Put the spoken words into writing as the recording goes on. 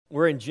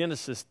We're in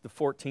Genesis, the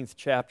 14th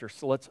chapter,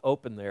 so let's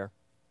open there.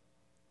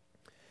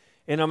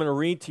 And I'm going to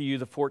read to you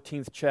the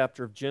 14th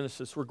chapter of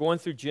Genesis. We're going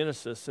through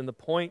Genesis, and the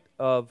point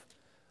of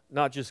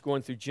not just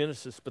going through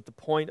Genesis, but the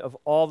point of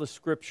all the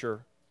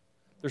Scripture,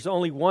 there's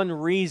only one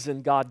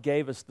reason God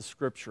gave us the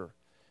Scripture,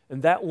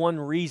 and that one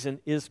reason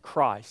is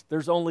Christ.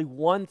 There's only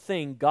one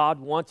thing God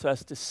wants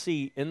us to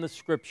see in the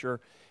Scripture,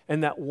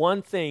 and that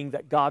one thing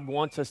that God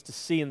wants us to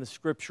see in the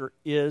Scripture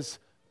is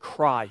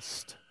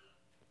Christ.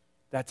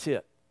 That's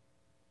it.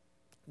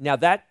 Now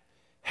that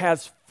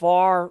has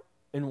far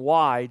and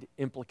wide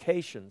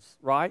implications,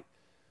 right?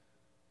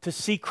 To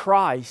see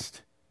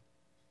Christ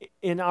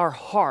in our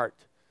heart,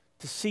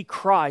 to see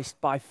Christ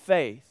by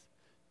faith,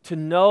 to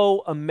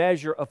know a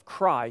measure of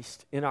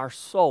Christ in our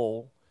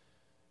soul,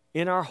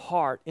 in our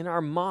heart, in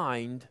our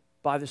mind,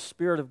 by the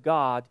Spirit of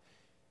God,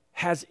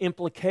 has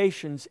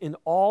implications in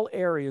all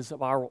areas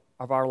of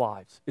our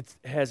lives. It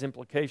has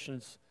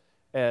implications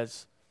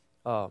as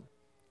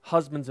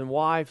husbands and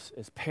wives,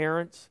 as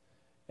parents,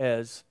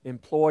 as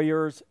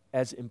employers,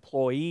 as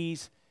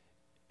employees,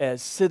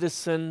 as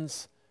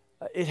citizens.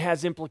 It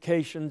has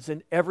implications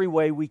in every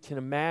way we can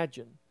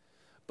imagine.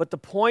 But the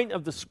point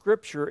of the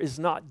Scripture is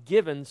not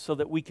given so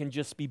that we can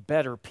just be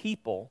better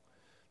people.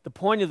 The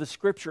point of the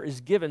Scripture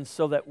is given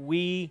so that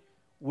we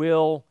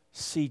will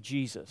see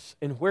Jesus.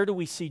 And where do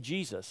we see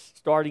Jesus?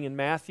 Starting in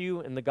Matthew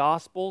and the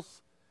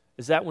Gospels?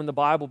 Is that when the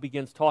Bible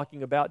begins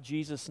talking about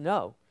Jesus?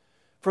 No.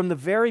 From the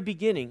very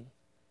beginning,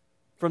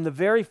 from the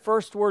very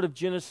first word of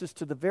Genesis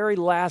to the very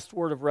last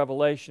word of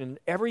Revelation,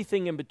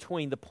 everything in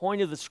between, the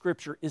point of the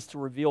Scripture is to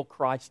reveal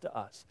Christ to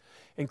us.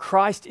 And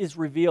Christ is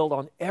revealed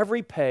on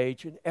every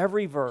page and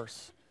every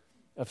verse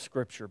of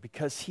Scripture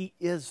because He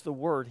is the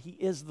Word. He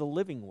is the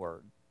living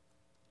Word.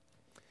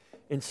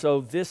 And so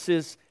this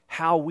is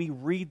how we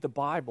read the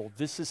Bible.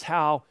 This is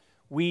how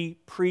we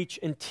preach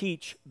and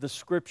teach the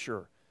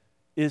Scripture,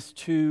 is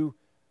to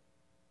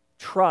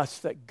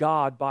trust that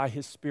God, by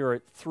His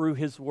Spirit, through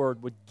His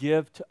Word, would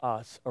give to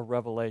us a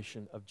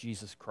revelation of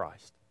Jesus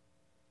Christ.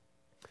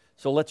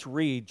 So let's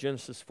read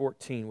Genesis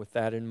 14 with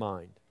that in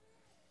mind.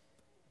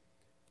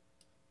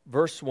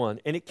 Verse 1,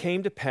 "And it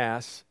came to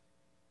pass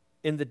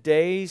in the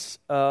days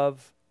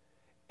of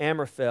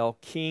Amraphel,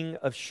 king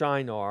of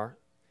Shinar,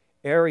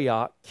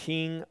 Arioch,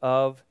 king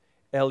of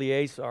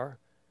Eleazar,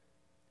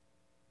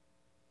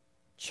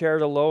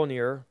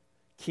 Chedorlaomer,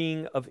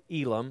 king of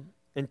Elam,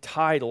 and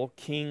Tidal,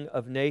 king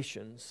of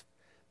nations,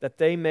 that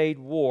they made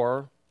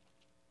war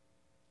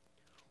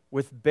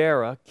with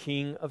Bera,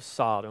 king of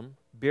Sodom,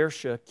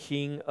 Birsha,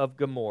 king of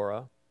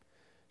Gomorrah,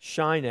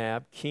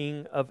 Shinab,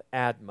 king of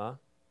Admah,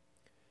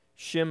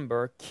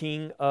 Shimber,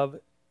 king of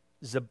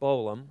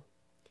Zeboim,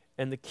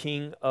 and the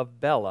king of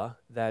Bela,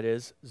 that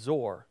is,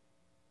 Zor.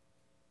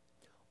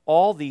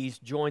 All these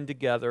joined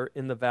together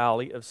in the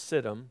valley of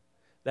Siddim,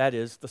 that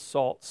is, the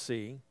Salt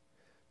Sea.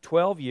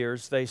 12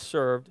 years they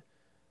served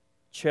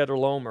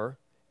Chedorlaomer,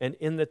 and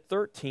in the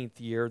 13th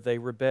year they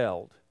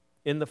rebelled.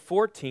 In the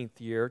 14th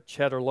year,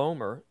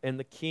 Chedorlaomer and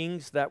the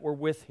kings that were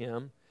with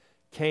him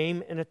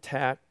came and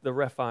attacked the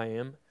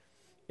Rephaim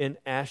in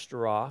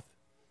Ashtaroth,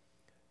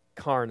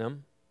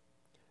 Karnaim,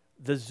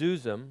 the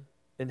Zuzim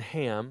in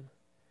Ham,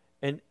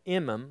 and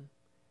Emim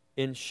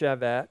in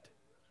Shevat,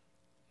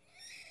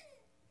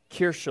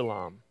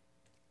 Kirshalam,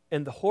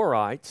 and the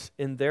Horites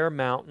in their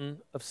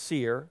mountain of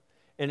Seir,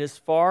 and as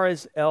far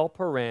as El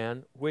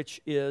Paran,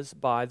 which is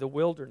by the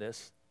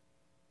wilderness.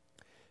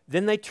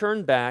 Then they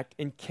turned back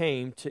and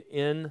came to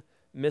En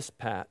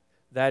Mishpat,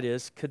 that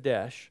is,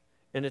 Kadesh,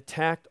 and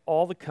attacked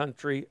all the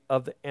country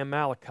of the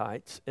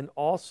Amalekites, and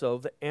also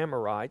the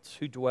Amorites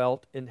who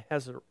dwelt in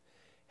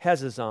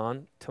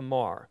Hezazon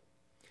Tamar.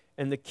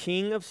 And the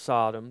king of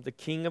Sodom, the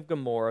king of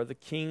Gomorrah, the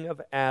king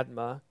of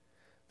Admah,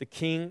 the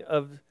king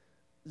of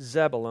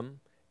Zeboim,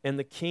 and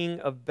the king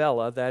of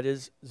Bela, that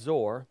is,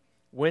 Zor,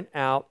 went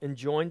out and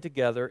joined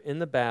together in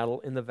the battle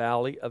in the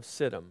valley of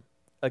Siddim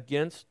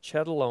against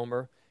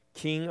Chedorlaomer,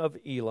 king of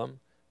Elam,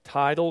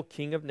 Tidal,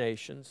 king of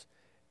nations,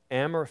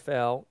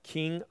 Amraphel,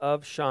 king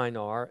of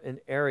Shinar,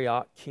 and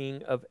Arioch,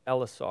 king of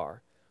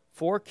Elasar,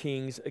 4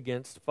 kings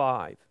against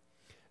 5.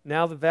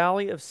 Now the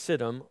valley of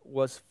Siddim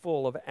was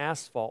full of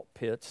asphalt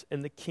pits,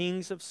 and the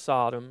kings of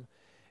Sodom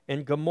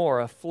and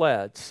Gomorrah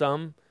fled.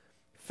 Some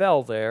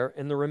fell there,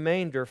 and the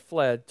remainder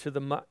fled to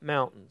the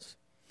mountains.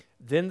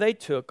 Then they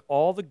took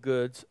all the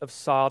goods of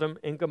Sodom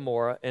and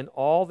Gomorrah and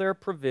all their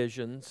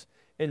provisions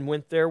and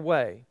went their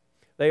way.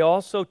 They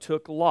also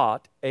took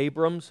Lot,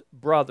 Abram's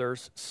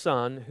brother's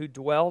son, who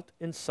dwelt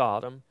in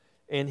Sodom,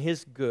 and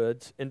his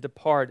goods, and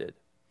departed.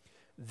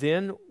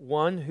 Then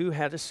one who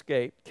had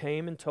escaped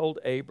came and told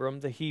Abram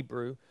the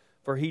Hebrew,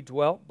 for he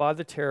dwelt by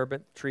the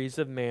terebinth trees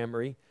of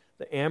Mamre,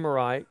 the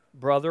Amorite,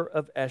 brother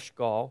of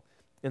Eshcol,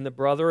 and the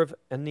brother of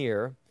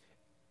Aner,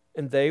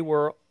 and they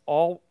were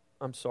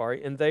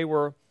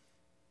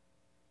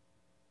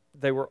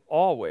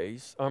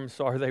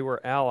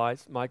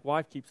allies. My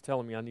wife keeps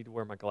telling me I need to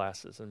wear my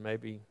glasses, and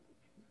maybe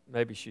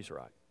she's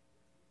right.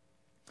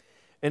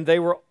 And they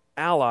were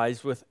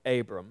allies with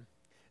Abram.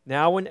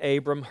 Now when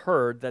Abram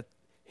heard that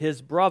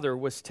his brother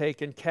was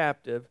taken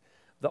captive,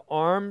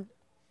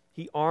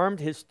 he armed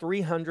his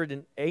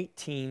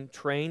 318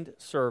 trained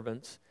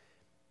servants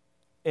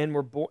and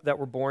that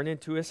were born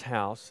into his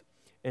house,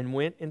 and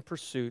went in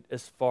pursuit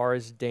as far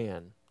as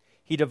Dan.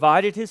 He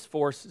divided his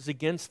forces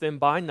against them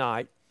by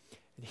night.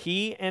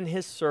 He and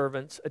his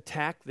servants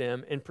attacked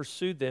them and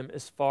pursued them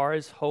as far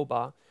as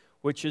Hobah,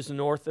 which is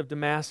north of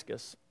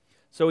Damascus.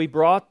 So he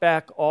brought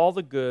back all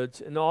the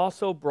goods, and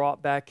also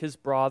brought back his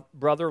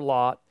brother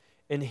Lot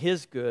and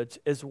his goods,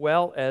 as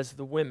well as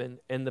the women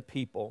and the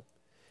people.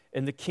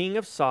 And the king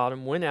of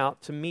Sodom went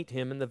out to meet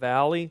him in the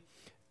valley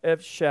of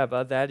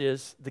Sheva, that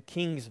is, the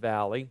king's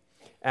valley,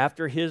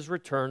 after his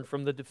return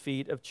from the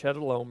defeat of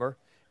Chedorlaomer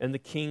and the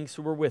kings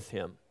who were with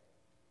him.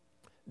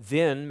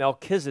 Then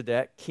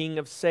Melchizedek, king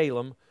of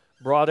Salem,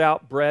 brought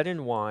out bread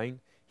and wine.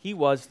 He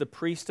was the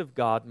priest of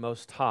God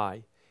Most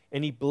High.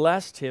 And he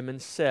blessed him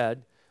and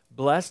said,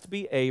 Blessed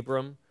be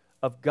Abram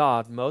of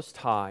God Most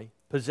High,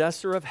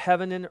 possessor of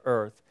heaven and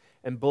earth,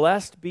 and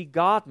blessed be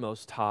God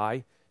Most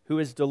High, who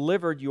has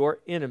delivered your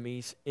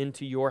enemies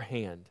into your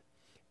hand.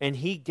 And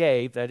he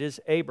gave, that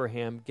is,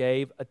 Abraham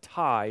gave a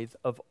tithe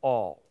of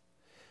all.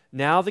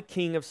 Now the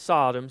king of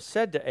Sodom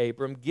said to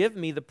Abram, Give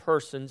me the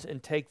persons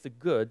and take the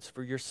goods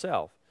for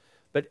yourself.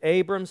 But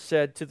Abram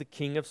said to the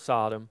king of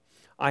Sodom,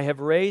 I have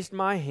raised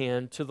my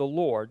hand to the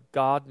Lord,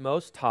 God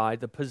Most High,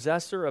 the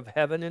possessor of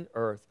heaven and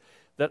earth,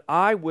 that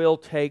I will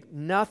take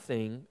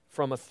nothing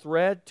from a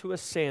thread to a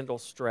sandal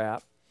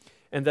strap,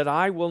 and that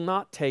I will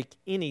not take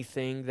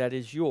anything that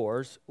is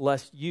yours,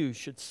 lest you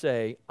should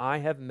say, I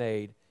have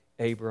made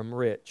Abram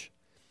rich,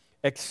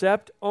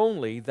 except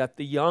only that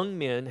the young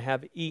men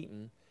have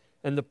eaten,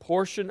 and the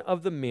portion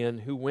of the men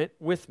who went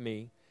with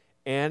me,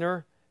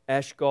 Aner,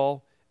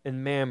 Eshcol,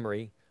 and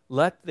Mamre,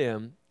 let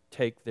them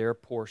take their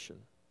portion.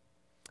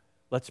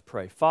 Let's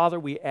pray. Father,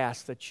 we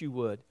ask that you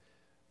would,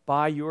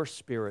 by your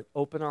Spirit,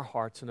 open our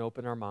hearts and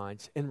open our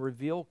minds and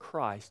reveal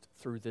Christ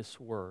through this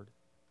word.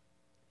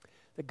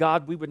 That,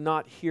 God, we would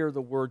not hear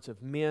the words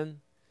of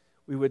men.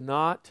 We would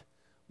not,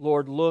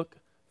 Lord, look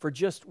for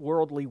just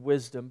worldly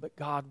wisdom, but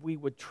God, we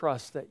would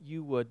trust that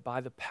you would, by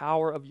the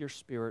power of your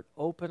Spirit,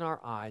 open our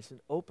eyes and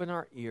open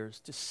our ears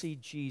to see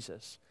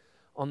Jesus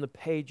on the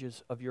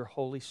pages of your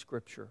Holy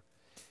Scripture.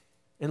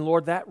 And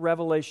Lord, that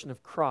revelation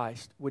of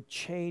Christ would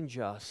change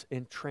us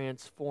and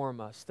transform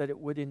us, that it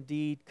would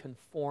indeed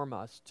conform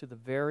us to the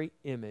very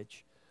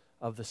image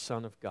of the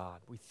Son of God.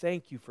 We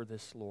thank you for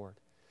this, Lord.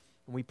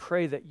 And we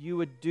pray that you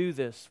would do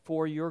this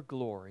for your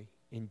glory.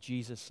 In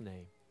Jesus'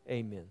 name,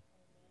 amen.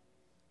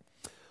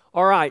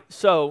 All right,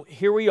 so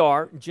here we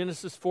are,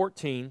 Genesis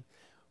 14.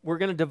 We're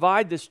going to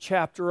divide this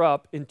chapter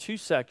up in two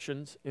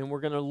sections, and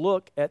we're going to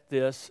look at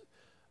this.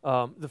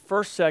 The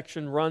first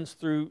section runs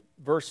through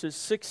verses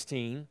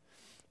 16,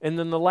 and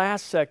then the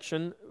last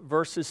section,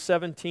 verses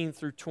 17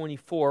 through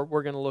 24,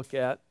 we're going to look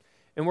at.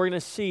 And we're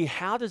going to see,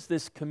 how does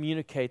this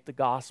communicate the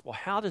gospel?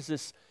 How does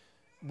this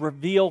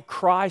reveal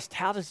Christ?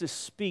 How does this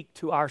speak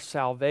to our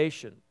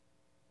salvation?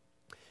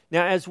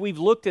 Now, as we've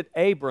looked at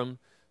Abram,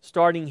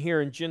 starting here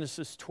in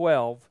Genesis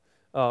 12,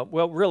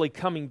 really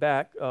coming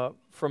back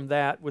from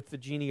that with the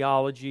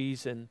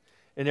genealogies and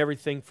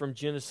everything from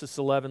Genesis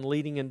 11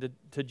 leading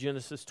into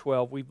Genesis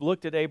 12, we've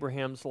looked at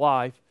Abraham's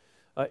life.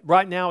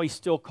 Right now, he's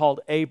still called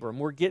Abram.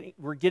 We're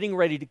getting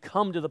ready to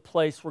come to the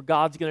place where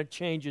God's going to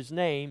change his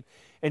name,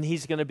 and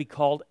he's going to be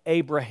called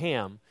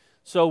Abraham.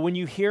 So when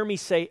you hear me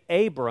say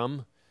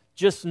Abram,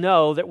 just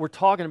know that we're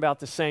talking about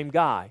the same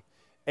guy.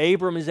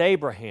 Abram is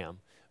Abraham.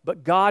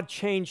 But God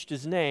changed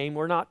his name.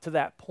 We're not to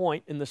that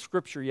point in the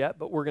Scripture yet,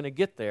 but we're going to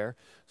get there.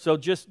 So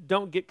just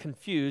don't get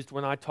confused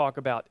when I talk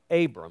about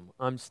Abram.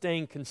 I'm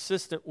staying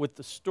consistent with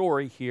the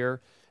story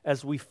here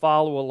as we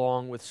follow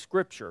along with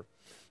Scripture.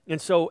 And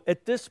so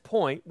at this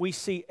point, we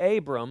see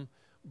Abram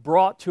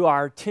brought to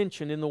our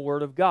attention in the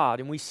Word of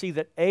God. And we see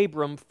that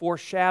Abram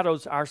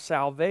foreshadows our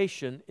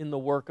salvation in the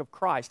work of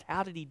Christ.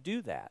 How did he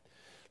do that?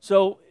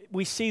 So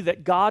we see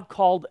that God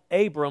called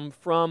Abram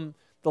from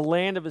the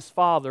land of his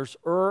fathers,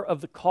 Ur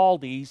of the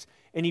Chaldees,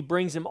 and he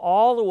brings him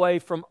all the way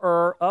from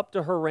Ur up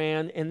to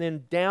Haran and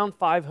then down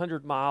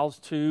 500 miles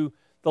to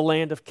the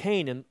land of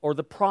Canaan, or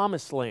the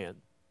Promised Land.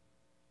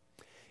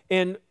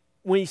 And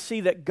we see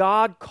that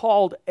God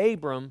called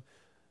Abram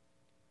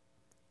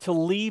to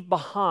leave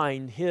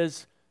behind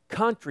his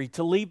country,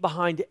 to leave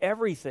behind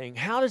everything.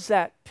 How does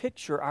that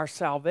picture our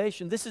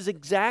salvation? This is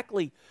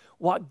exactly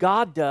what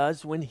God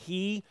does when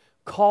he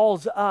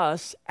calls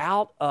us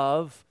out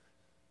of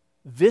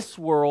this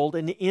world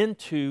and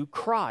into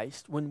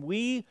Christ. When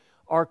we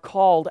are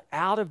called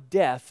out of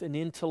death and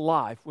into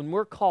life, when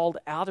we're called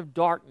out of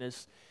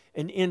darkness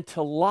and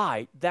into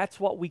light, that's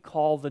what we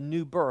call the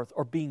new birth,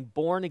 or being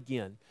born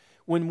again.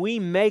 When we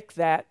make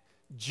that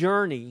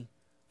journey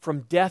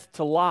from death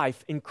to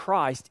life in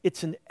Christ,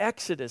 it's an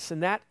exodus,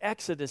 and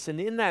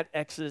in that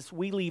exodus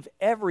we leave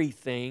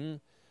everything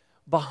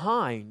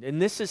behind.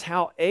 And this is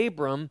how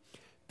Abram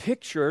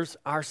pictures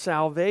our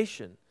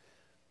salvation.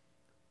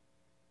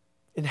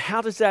 And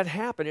how does that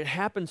happen? It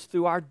happens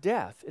through our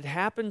death. It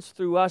happens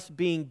through us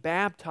being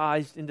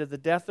baptized into the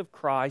death of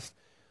Christ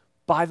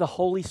by the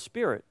Holy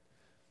Spirit.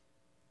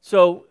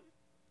 So,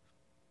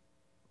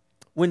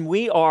 when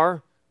we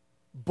are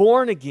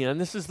born again,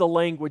 this is the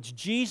language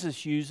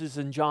Jesus uses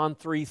in John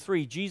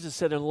 3:3. Jesus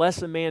said,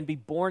 unless a man be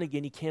born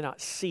again, he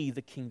cannot see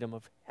the kingdom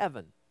of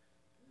heaven.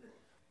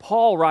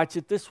 Paul writes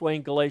it this way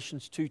in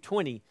Galatians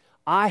 2:20.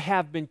 I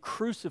have been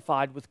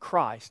crucified with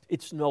Christ.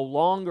 It's no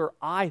longer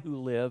I who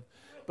live,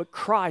 but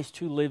Christ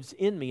who lives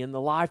in me. In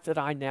the life that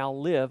I now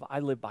live, I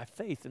live by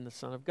faith in the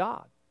Son of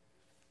God.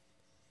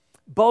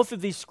 Both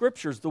of these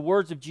scriptures, the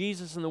words of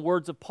Jesus and the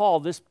words of Paul,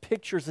 this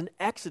pictures an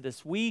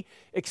exodus. We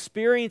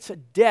experience a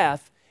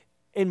death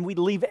and we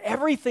leave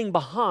everything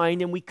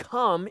behind and we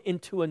come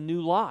into a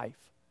new life.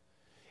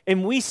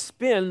 And we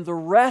spend the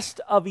rest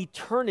of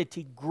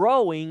eternity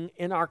growing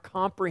in our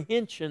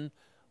comprehension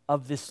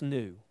of this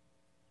new.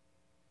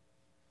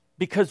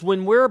 Because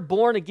when we're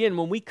born again,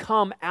 when we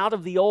come out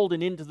of the old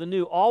and into the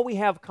new, all we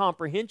have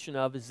comprehension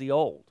of is the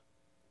old.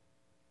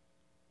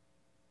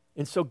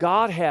 And so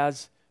God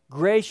has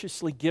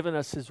graciously given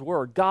us His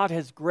Word. God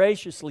has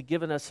graciously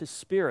given us His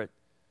Spirit.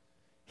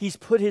 He's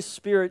put His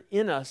Spirit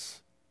in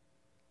us.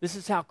 This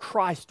is how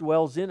Christ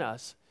dwells in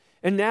us.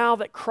 And now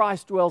that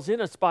Christ dwells in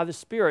us by the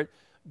Spirit,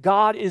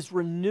 God is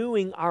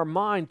renewing our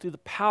mind through the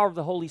power of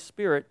the Holy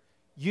Spirit,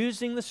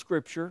 using the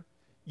Scripture,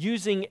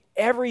 using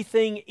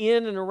everything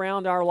in and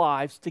around our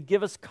lives to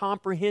give us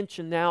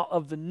comprehension now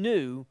of the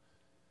new,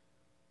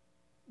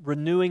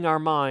 renewing our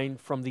mind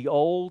from the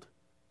old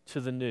to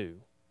the new.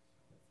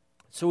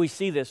 So we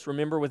see this,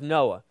 remember, with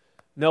Noah.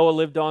 Noah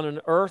lived on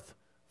an earth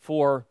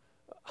for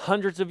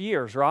hundreds of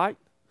years, right?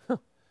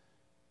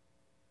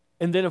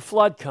 And then a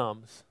flood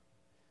comes.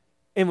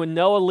 And when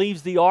Noah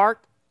leaves the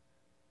ark,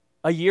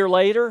 a year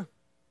later,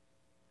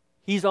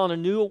 he's on a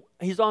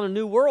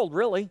new world,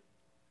 really.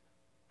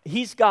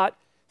 He's got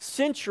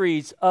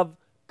centuries of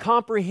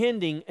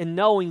comprehending and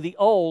knowing the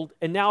old,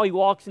 and now he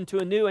walks into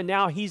a new, and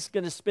now he's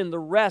going to spend the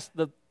rest,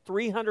 the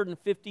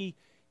 350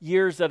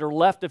 years that are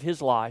left of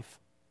his life,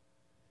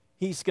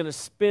 he's going to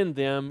spend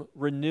them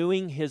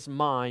renewing his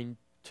mind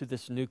to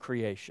this new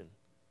creation,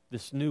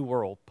 this new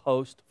world,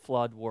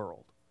 post-flood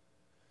world.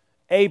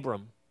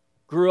 Abram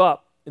grew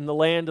up in the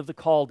land of the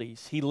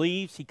Chaldees. He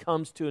leaves, he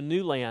comes to a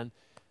new land.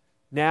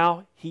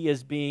 Now he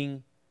is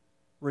being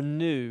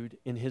renewed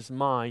in his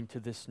mind to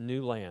this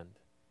new land.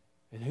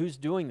 And who's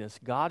doing this?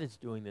 God is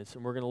doing this.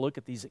 And we're going to look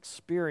at these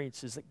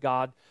experiences that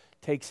God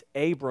takes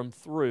Abram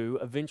through,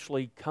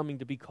 eventually coming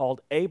to be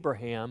called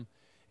Abraham.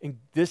 And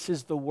this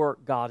is the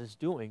work God is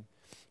doing.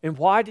 And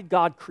why did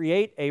God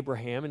create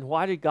Abraham? And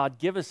why did God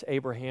give us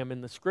Abraham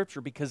in the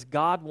Scripture? Because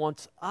God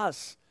wants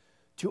us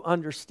to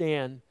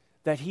understand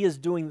that He is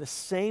doing the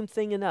same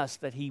thing in us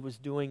that He was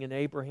doing in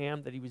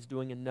Abraham, that He was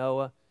doing in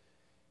Noah.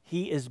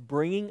 He is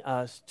bringing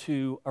us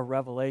to a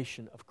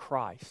revelation of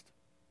Christ.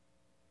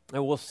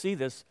 And we'll see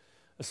this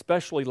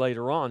especially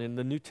later on. And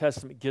the New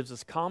Testament gives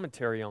us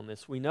commentary on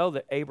this. We know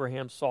that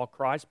Abraham saw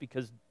Christ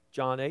because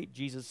John 8,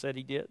 Jesus said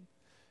He did.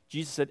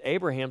 Jesus said,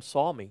 Abraham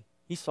saw me.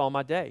 He saw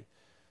my day.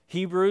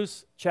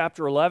 Hebrews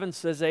chapter 11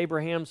 says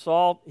Abraham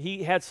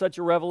he had such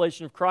a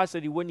revelation of Christ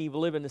that he wouldn't even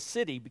live in a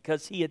city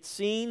because he had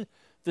seen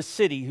the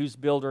city whose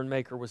builder and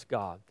maker was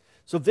God.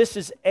 So this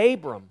is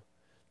Abram.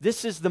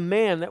 This is the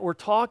man that we're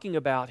talking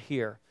about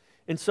here.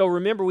 And so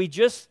remember, we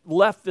just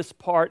left this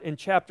part in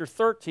chapter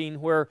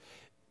 13 where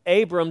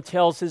Abram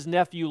tells his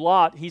nephew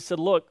Lot, he said,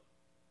 look,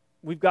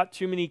 we've got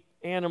too many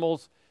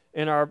animals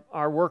and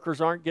our workers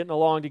aren't getting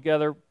along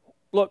together.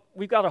 Look,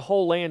 we've got a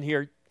whole land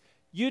here.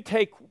 You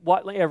take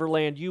whatever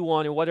land you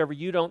want, and whatever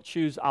you don't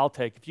choose, I'll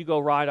take. If you go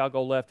right, I'll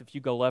go left. If you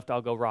go left,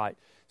 I'll go right.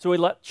 So he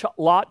let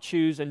Lot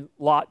choose, and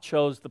Lot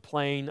chose the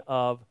plain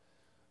of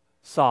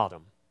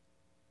Sodom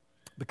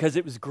because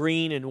it was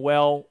green and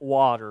well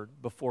watered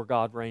before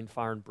God rained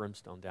fire and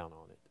brimstone down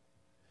on it.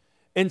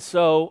 And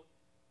so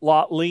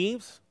Lot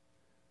leaves,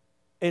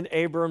 and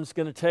Abram's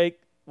going to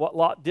take what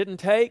Lot didn't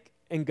take,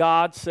 and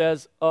God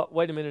says,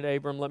 wait a minute,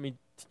 Abram, let me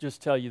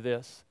just tell you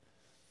this.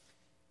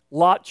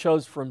 Lot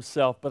chose for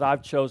himself, but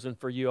I've chosen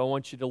for you. I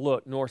want you to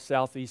look north,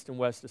 south, east, and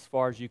west as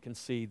far as you can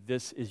see.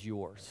 This is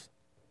yours.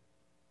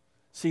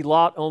 See,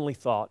 Lot only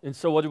thought. And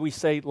so what did we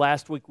say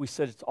last week? We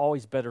said it's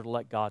always better to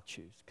let God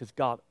choose because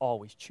God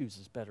always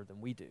chooses better than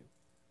we do.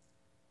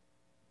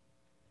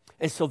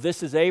 And so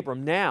this is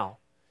Abram. Now,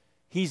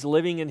 he's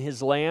living in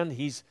his land.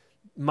 He's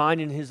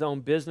minding his own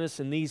business,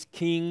 and these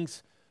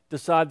kings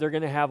decide they're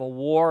going to have a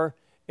war.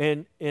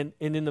 And in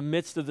the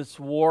midst of this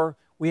war,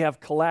 we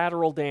have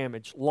collateral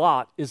damage.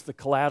 Lot is the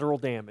collateral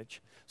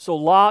damage. So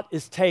Lot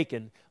is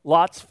taken.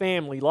 Lot's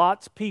family,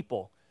 Lot's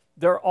people,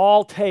 they're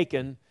all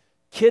taken,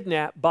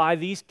 kidnapped by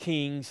these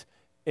kings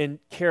and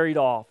carried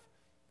off.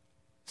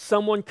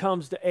 Someone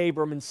comes to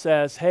Abram and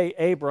says, hey,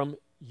 Abram,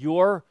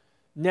 your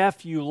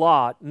nephew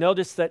Lot,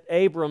 notice that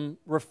Abram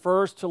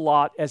refers to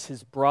Lot as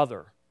his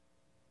brother.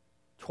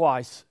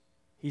 Twice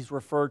he's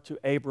referred to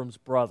Abram's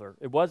brother.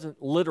 It wasn't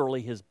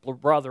literally his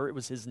brother, it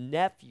was his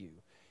nephew.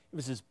 It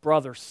was his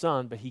brother's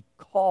son, but he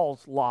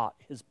calls Lot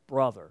his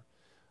brother.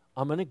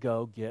 I'm going to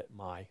go get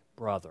my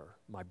brother.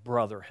 My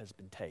brother has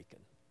been taken.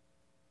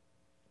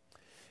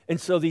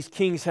 And so these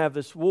kings have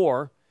this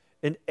war,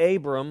 and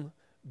Abram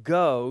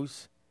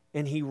goes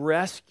and he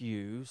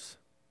rescues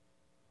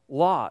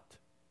Lot.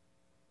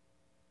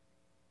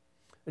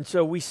 And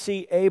so we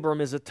see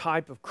Abram as a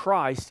type of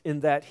Christ in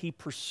that he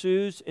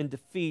pursues and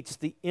defeats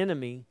the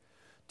enemy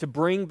to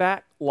bring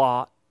back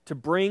Lot, to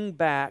bring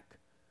back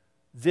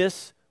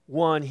this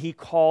one he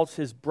calls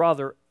his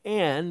brother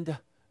and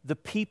the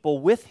people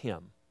with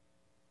him.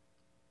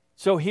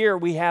 So here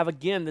we have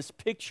again this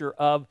picture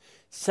of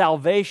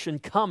salvation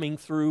coming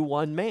through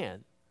one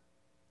man.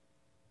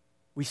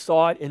 We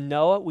saw it in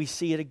Noah, we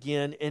see it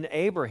again in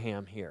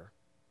Abraham here,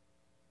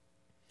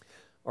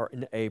 or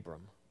in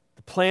Abram.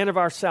 The plan of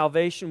our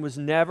salvation was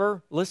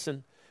never,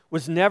 listen,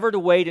 was never to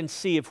wait and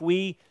see if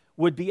we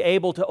would be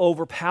able to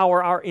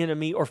overpower our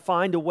enemy or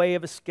find a way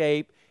of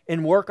escape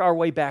and work our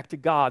way back to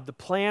God. The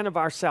plan of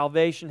our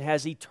salvation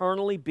has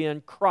eternally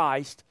been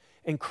Christ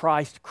and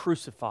Christ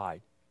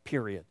crucified,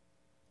 period.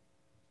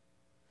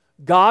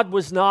 God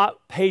was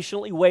not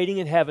patiently waiting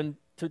in heaven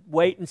to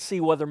wait and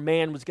see whether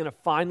man was going to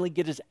finally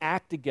get his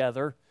act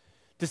together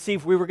to see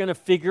if we were going to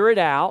figure it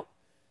out.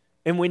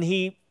 And when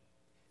he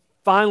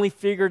finally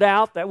figured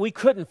out that we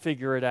couldn't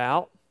figure it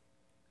out,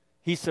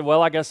 he said,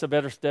 well, I guess I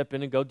better step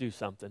in and go do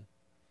something.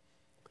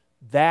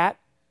 That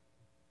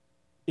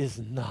is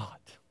not,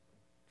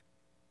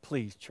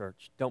 please,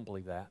 church, don't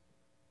believe that.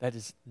 That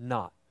is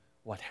not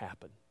what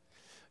happened.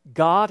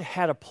 God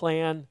had a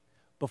plan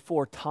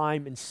before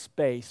time and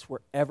space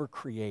were ever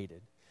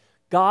created.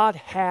 God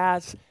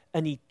has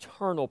an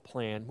eternal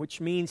plan,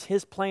 which means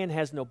his plan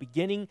has no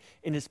beginning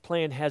and his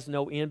plan has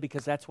no end,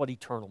 because that's what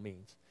eternal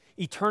means.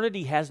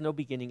 Eternity has no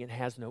beginning and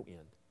has no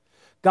end.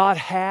 God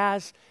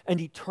has an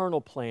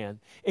eternal plan,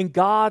 and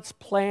God's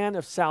plan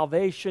of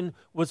salvation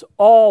was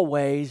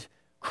always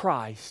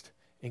Christ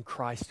and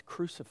Christ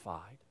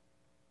crucified.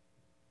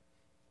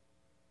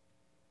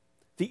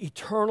 The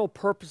eternal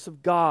purpose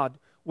of God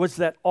was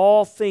that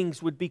all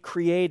things would be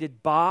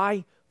created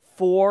by,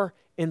 for,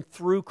 and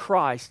through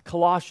Christ.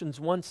 Colossians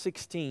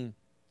 1:16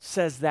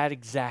 says that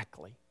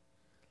exactly.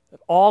 That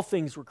all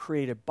things were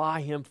created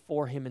by him,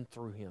 for him, and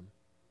through him.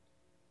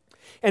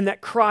 And that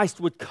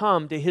Christ would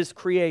come to his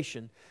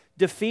creation,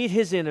 defeat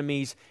his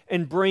enemies,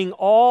 and bring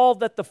all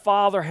that the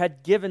Father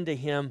had given to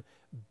him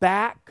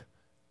back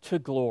to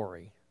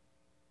glory.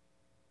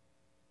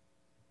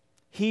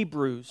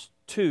 Hebrews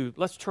 2,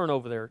 let's turn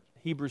over there.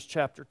 Hebrews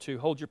chapter 2.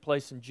 Hold your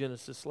place in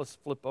Genesis. Let's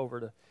flip over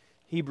to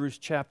Hebrews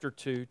chapter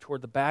 2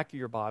 toward the back of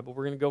your Bible.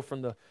 We're going to go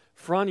from the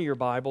front of your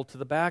Bible to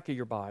the back of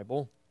your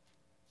Bible.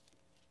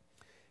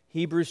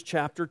 Hebrews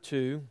chapter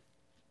 2.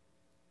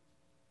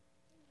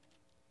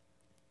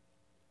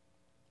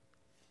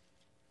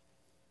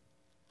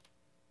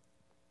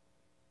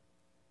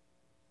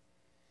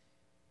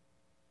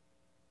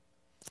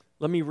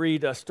 Let me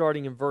read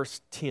starting in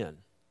verse 10.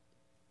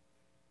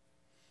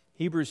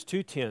 Hebrews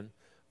 2:10.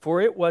 For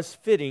it was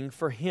fitting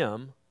for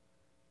him.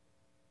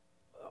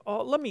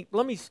 Let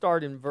me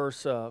start in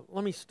verse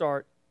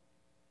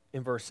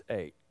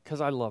 8,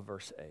 because I love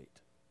verse 8.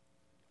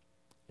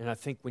 And I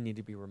think we need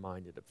to be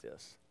reminded of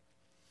this.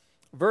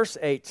 Verse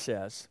 8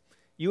 says,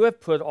 you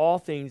have put all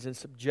things in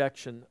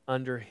subjection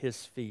under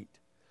his feet.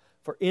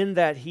 For in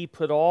that he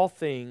put all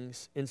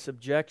things in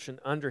subjection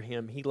under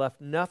him, he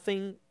left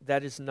nothing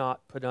that is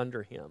not put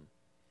under him.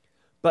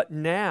 But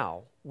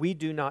now we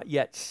do not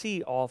yet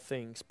see all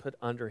things put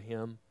under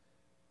him,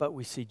 but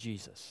we see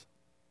Jesus.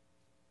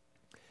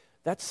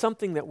 That's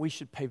something that we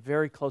should pay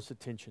very close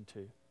attention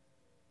to.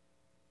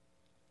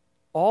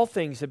 All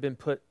things have been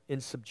put in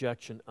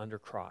subjection under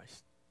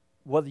Christ,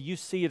 whether you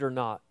see it or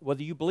not,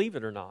 whether you believe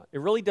it or not. It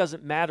really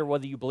doesn't matter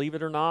whether you believe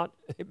it or not.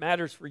 It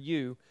matters for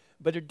you,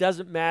 but it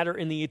doesn't matter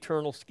in the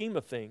eternal scheme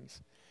of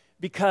things,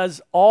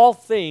 because all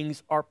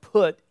things are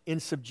put in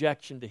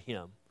subjection to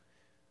him.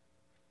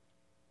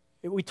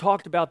 We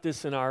talked about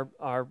this in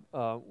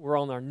we're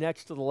on our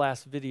next to the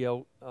last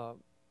video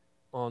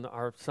on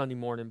our Sunday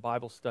morning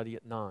Bible study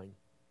at 9.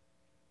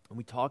 And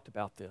we talked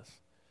about this,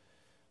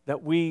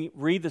 that we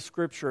read the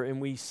Scripture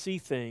and we see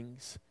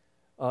things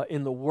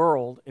in the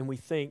world and we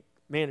think,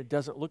 man, it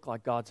doesn't look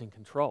like God's in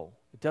control.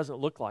 It doesn't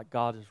look like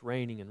God is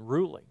reigning and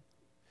ruling.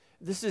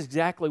 This is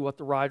exactly what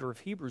the writer of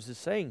Hebrews is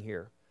saying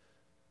here.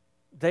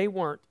 They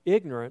weren't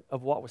ignorant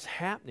of what was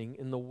happening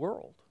in the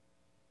world.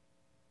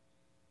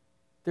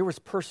 There was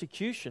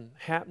persecution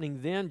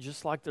happening then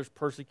just like there's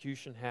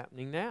persecution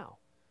happening now.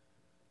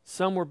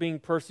 Some were being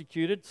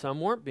persecuted,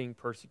 some weren't being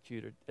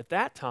persecuted. At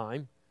that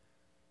time,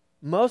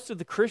 most of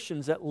the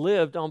Christians that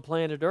lived on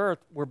planet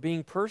Earth were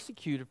being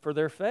persecuted for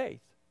their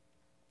faith.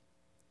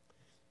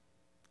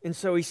 And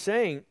so he's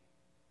saying,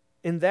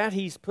 in that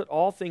he's put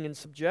all things in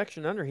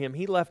subjection under him,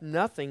 he left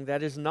nothing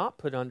that is not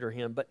put under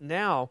him. But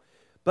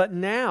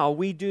now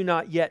we do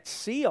not yet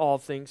see all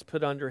things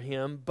put under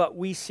him, but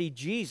we see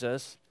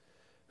Jesus,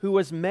 who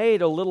was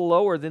made a little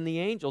lower than the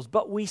angels,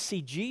 but we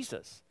see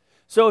Jesus.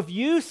 So if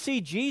you see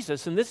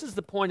Jesus, and this is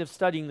the point of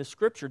studying the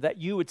Scripture, that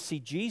you would see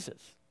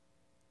Jesus.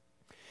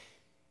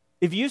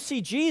 If you see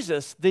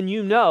Jesus, then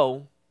you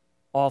know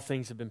all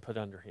things have been put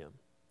under him.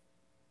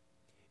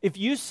 If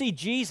you see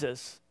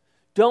Jesus,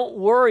 don't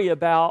worry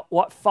about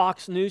what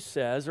Fox News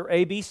says or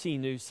ABC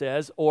News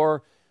says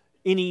or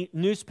any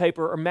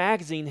newspaper or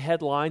magazine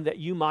headline that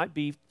you might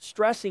be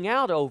stressing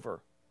out over.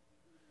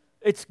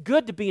 It's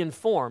good to be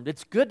informed.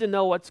 It's good to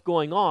know what's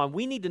going on.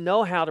 We need to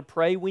know how to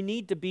pray. We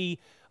need to be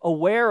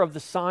aware of the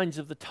signs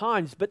of the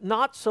times, but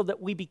not so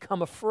that we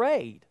become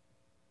afraid.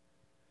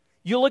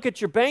 You look at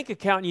your bank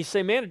account and you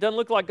say, man, it doesn't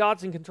look like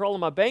God's in control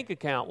of my bank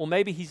account. Well,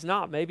 maybe he's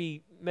not.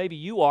 Maybe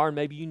you are, and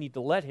maybe you need to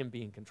let him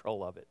be in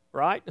control of it,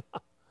 right?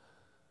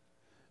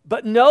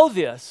 But know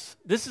this.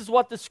 This is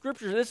what the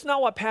Scripture, this is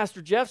not what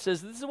Pastor Jeff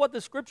says. This is what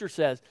the Scripture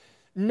says.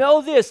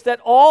 Know this, that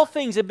all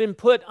things have been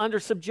put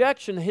under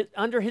subjection,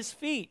 under his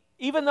feet,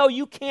 even though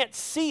you can't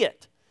see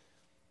it.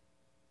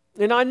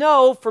 And I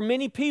know for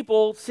many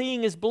people,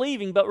 seeing is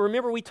believing, but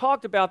remember we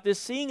talked about this.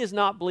 Seeing is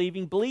not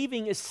believing.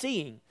 Believing is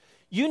seeing.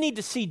 You need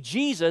to see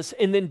Jesus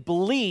and then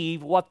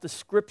believe what the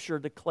Scripture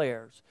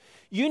declares.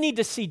 You need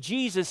to see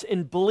Jesus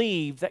and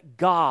believe that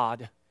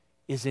God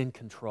is in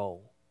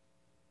control.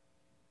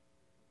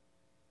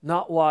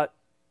 Not what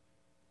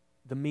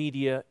the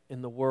media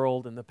and the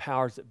world and the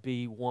powers that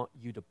be want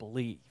you to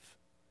believe.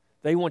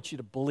 They want you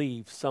to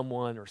believe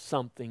someone or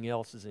something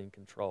else is in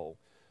control.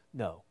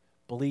 No,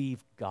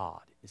 believe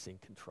God is in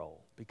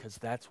control, because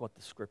that's what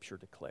the Scripture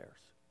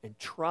declares. And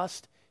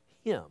trust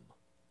him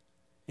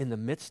in the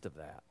midst of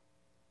that.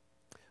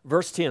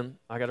 Verse 10,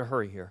 I got to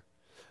hurry here.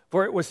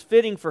 For it was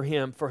fitting for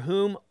him, for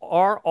whom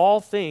are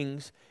all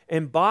things,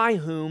 and by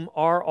whom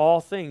are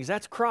all things.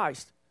 That's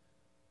Christ.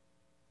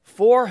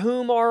 For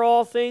whom are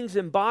all things,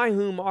 and by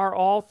whom are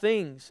all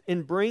things,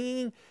 in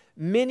bringing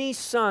many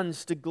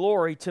sons to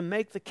glory, to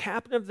make the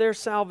captain of their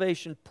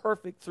salvation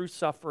perfect through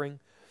suffering.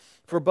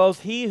 For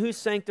both he who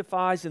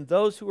sanctifies and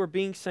those who are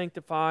being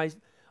sanctified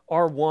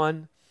are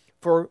one,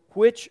 for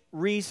which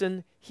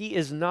reason he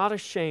is not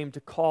ashamed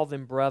to call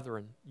them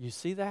brethren. You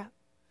see that?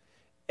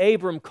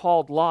 Abram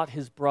called Lot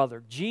his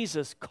brother.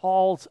 Jesus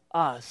calls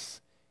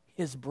us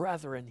his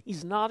brethren.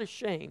 He's not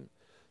ashamed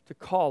to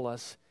call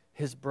us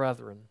his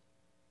brethren,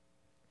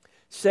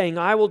 saying,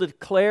 I will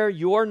declare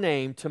your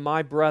name to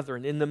my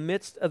brethren. In the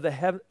midst of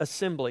the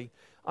assembly,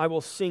 I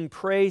will sing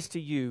praise to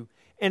you.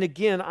 And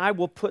again, I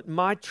will put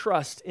my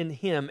trust in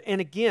him.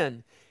 And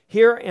again,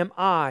 here am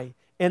I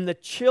and the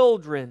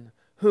children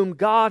whom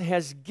God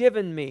has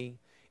given me,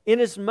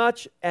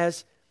 inasmuch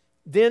as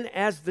then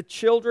as the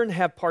children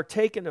have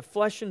partaken of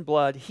flesh and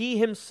blood, he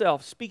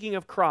himself, speaking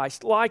of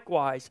Christ,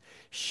 likewise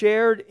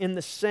shared in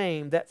the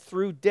same, that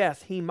through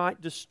death he might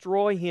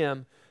destroy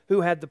him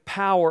who had the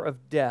power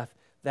of death,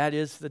 that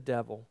is the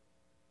devil,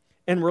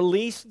 and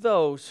release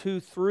those who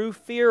through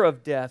fear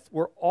of death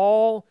were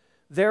all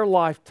their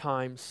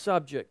lifetime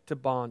subject to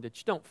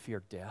bondage. Don't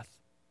fear death.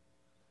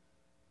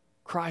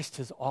 Christ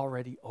has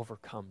already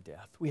overcome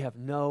death. We have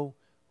no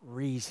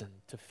reason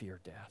to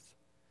fear death.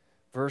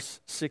 Verse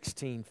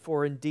 16,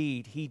 for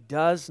indeed he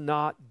does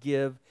not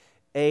give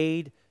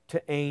aid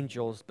to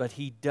angels, but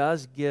he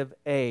does give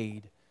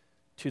aid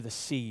to the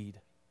seed,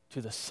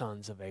 to the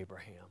sons of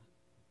Abraham.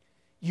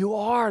 You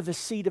are the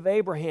seed of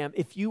Abraham.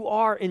 If you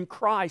are in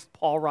Christ,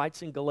 Paul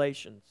writes in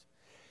Galatians,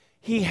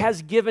 he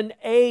has given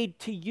aid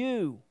to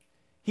you.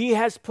 He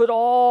has put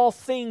all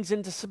things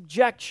into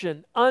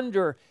subjection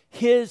under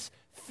his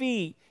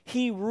feet.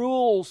 He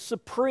rules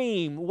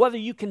supreme. Whether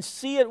you can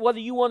see it, whether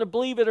you want to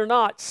believe it or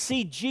not,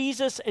 see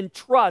Jesus and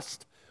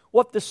trust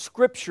what the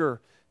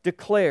Scripture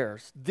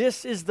declares.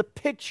 This is the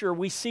picture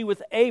we see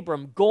with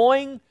Abram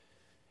going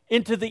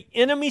into the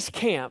enemy's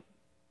camp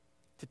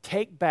to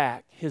take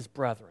back his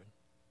brethren.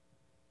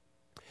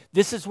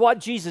 This is what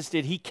Jesus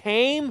did. He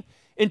came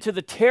into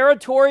the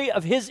territory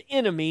of his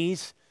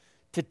enemies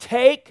to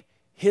take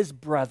his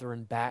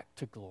brethren back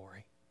to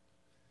glory.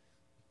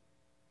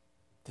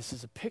 This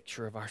is a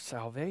picture of our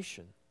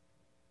salvation.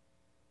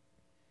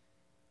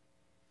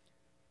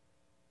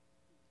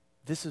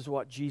 This is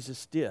what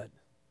Jesus did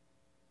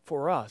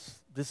for us.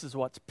 This is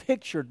what's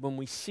pictured when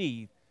we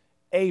see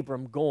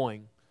Abram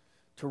going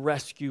to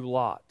rescue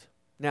Lot.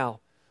 Now,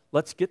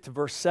 let's get to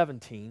verse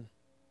 17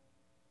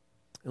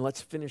 and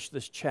let's finish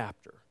this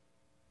chapter.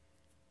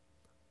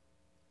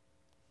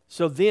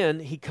 So then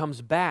he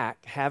comes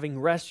back, having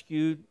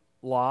rescued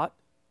Lot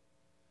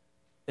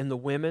and the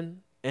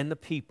women and the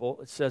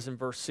people, it says in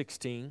verse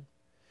 16.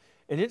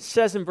 And it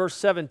says in verse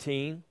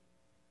 17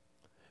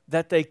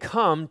 that they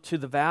come to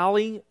the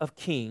Valley of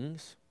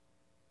Kings.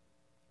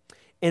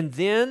 And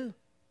then,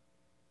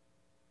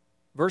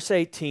 verse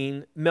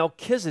 18,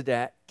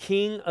 Melchizedek,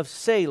 king of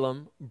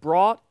Salem,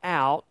 brought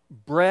out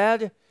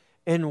bread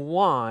and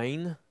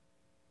wine.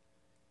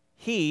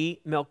 He,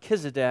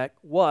 Melchizedek,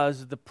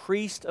 was the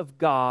priest of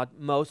God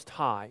Most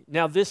High.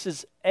 Now this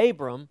is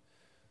Abram.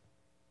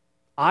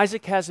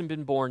 Isaac hasn't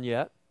been born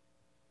yet.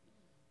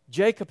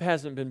 Jacob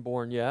hasn't been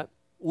born yet.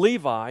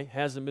 Levi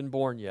hasn't been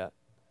born yet.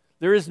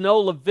 There is no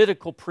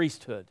Levitical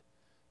priesthood.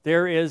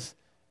 There is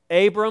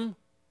Abram,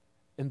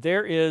 and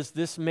there is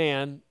this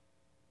man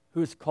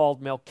who is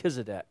called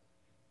Melchizedek.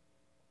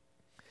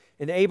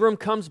 And Abram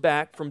comes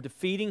back from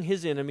defeating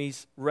his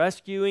enemies,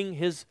 rescuing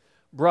his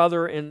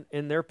brother and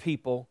their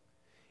people,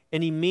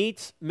 and he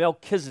meets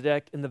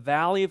Melchizedek in the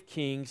Valley of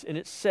Kings, and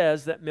it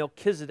says that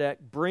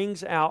Melchizedek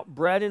brings out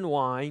bread and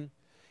wine.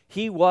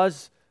 He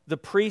was the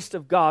priest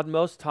of God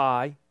Most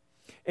High.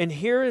 And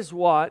here is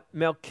what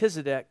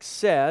Melchizedek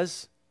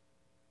says: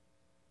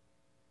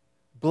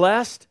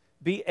 "Blessed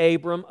be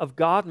Abram of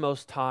God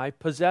Most High,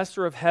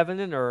 possessor of heaven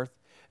and earth,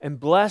 and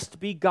blessed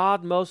be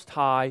God Most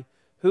High,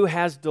 who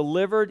has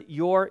delivered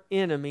your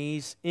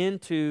enemies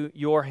into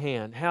your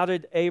hand." How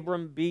did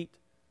Abram beat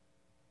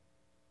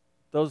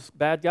those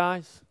bad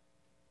guys?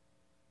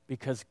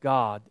 Because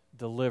God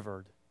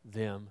delivered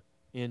them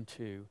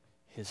into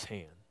his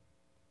hand.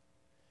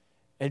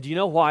 And do you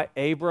know why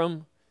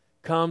Abram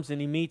comes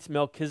and he meets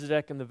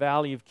Melchizedek in the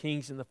Valley of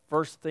Kings, and the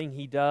first thing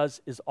he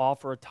does is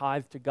offer a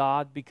tithe to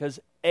God? Because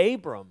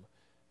Abram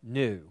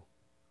knew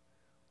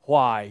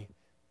why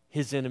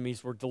his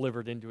enemies were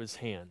delivered into his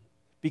hand.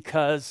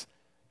 Because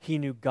he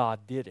knew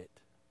God did it.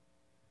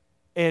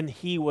 And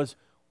he was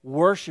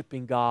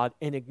worshiping God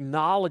and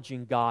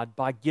acknowledging God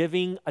by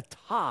giving a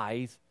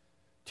tithe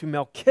to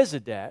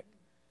Melchizedek.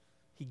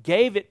 He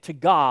gave it to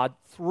God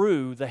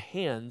through the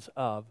hands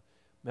of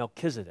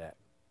Melchizedek.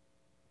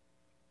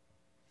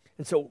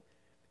 And so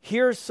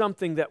here's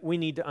something that we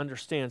need to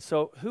understand.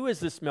 So who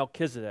is this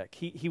Melchizedek?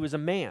 He was a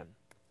man.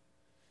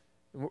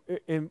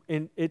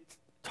 And it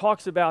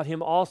talks about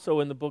him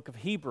also in the book of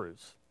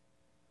Hebrews.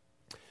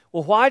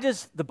 Well, why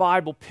does the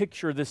Bible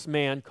picture this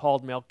man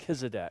called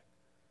Melchizedek?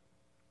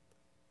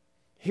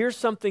 Here's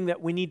something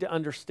that we need to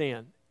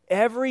understand.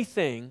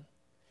 Everything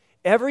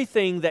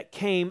that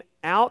came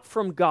out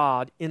from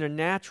God in a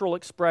natural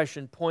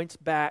expression points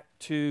back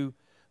to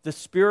the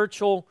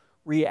spiritual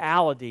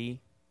reality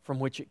from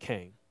which it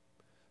came.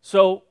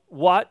 So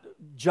what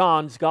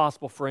John's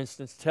gospel, for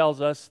instance,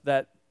 tells us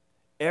that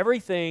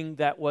everything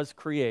that was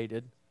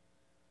created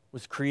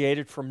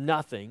from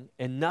nothing,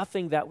 and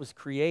nothing that was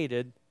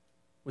created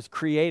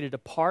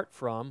apart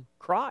from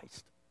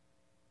Christ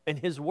and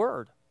His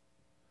Word.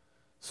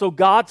 So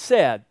God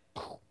said,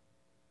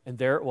 and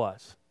there it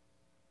was.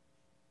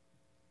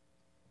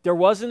 There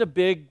wasn't a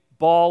big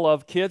ball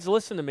of, kids,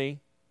 listen to me.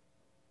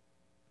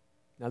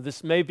 Now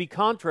this may be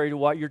contrary to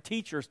what your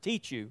teachers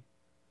teach you.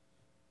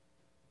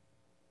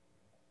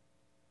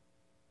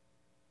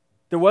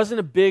 There wasn't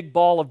a big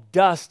ball of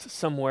dust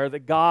somewhere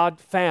that God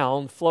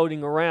found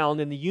floating around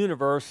in the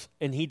universe,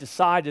 and He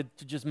decided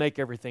to just make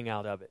everything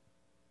out of it.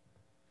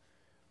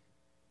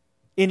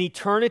 In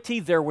eternity,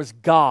 there was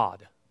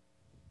God.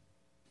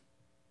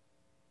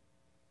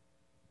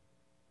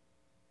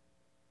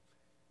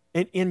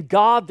 And in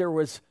God, there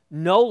was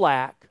no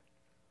lack.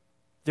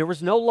 There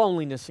was no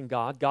loneliness in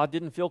God. God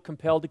didn't feel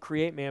compelled to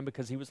create man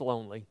because He was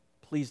lonely.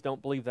 Please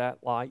don't believe that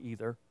lie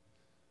either.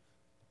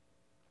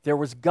 There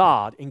was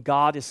God, and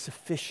God is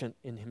sufficient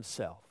in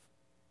Himself.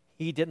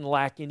 He didn't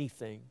lack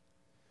anything.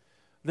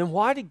 Then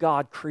why did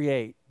God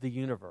create the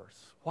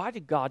universe? Why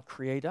did God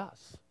create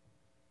us?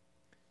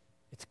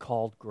 It's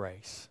called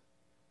grace.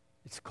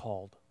 It's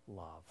called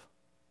love.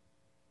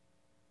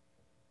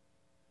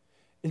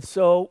 And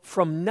so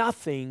from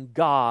nothing,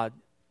 God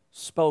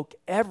spoke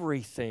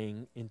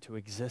everything into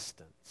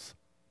existence.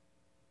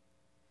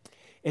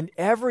 And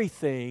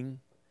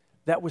everything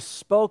that was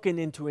spoken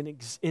into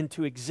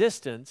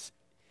existence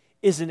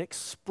is an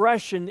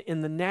expression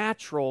in the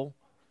natural.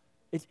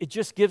 It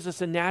just gives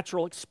us a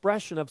natural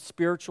expression of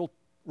spiritual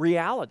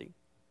reality.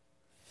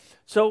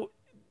 So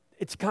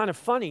it's kind of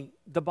funny.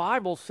 The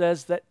Bible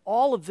says that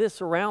all of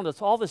this around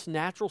us, all this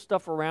natural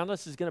stuff around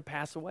us is going to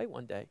pass away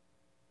one day.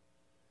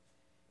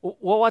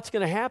 Well, what's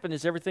going to happen?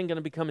 Is everything going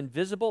to become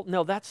invisible?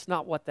 No, that's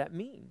not what that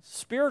means.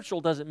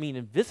 Spiritual doesn't mean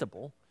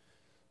invisible.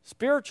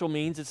 Spiritual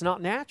means it's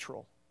not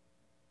natural.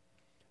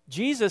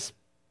 Jesus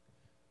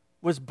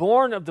was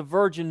born of the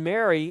Virgin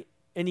Mary,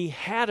 and He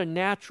had a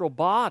natural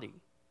body.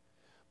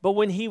 But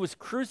when He was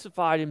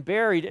crucified and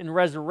buried and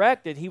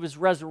resurrected, He was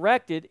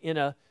resurrected in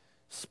a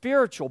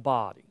spiritual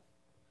body.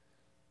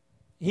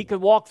 He could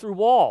walk through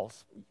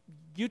walls.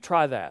 You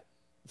try that.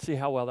 See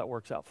how well that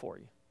works out for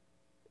you.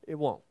 It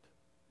won't.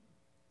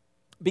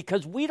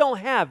 Because we don't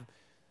have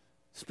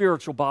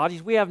spiritual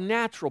bodies, we have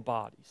natural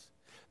bodies.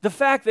 The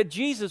fact that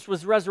Jesus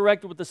was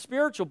resurrected with a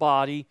spiritual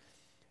body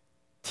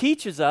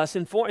teaches us,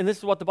 and this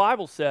is what the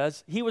Bible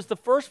says, He was the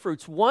first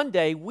fruits. One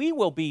day we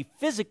will be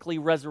physically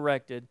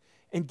resurrected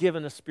and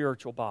given a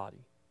spiritual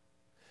body.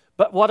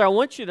 But what I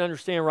want you to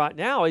understand right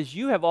now is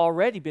you have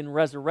already been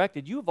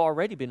resurrected. You have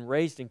already been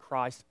raised in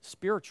Christ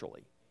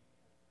spiritually.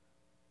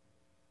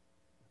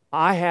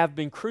 I have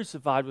been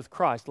crucified with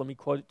Christ. Let me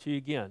quote it to you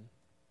again.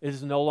 It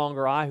is no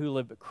longer I who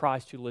live, but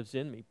Christ who lives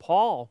in me.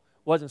 Paul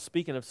wasn't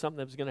speaking of something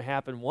that was going to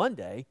happen one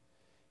day.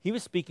 He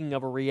was speaking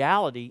of a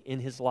reality in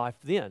his life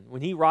then.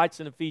 When he writes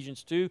in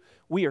Ephesians 2,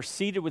 we are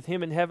seated with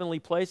Him in heavenly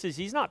places,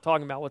 he's not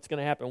talking about what's going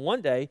to happen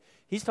one day.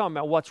 He's talking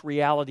about what's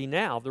reality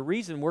now. The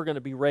reason we're going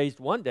to be raised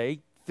one day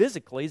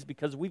physically is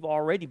because we've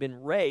already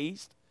been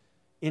raised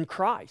in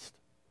Christ.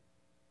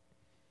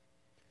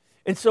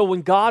 And so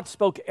when God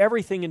spoke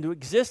everything into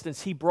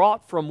existence, He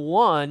brought from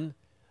one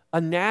a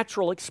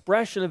natural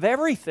expression of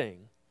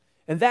everything.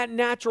 And that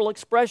natural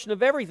expression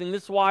of everything,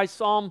 this is why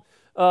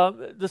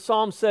the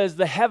Psalm says,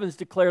 the heavens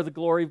declare the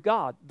glory of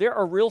God. There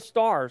are real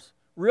stars,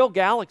 real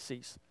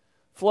galaxies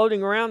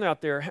floating around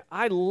out there.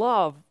 I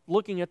love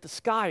looking at the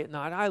sky at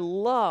night. I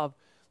love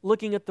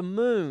looking at the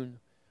moon.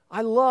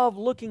 I love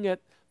looking at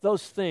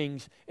those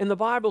things. And the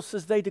Bible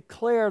says they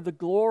declare the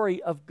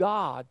glory of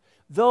God.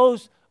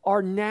 Those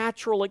are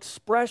natural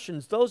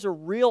expressions. Those are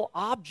real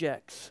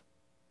objects.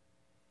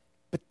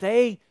 But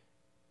they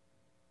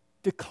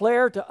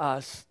declare to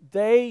us,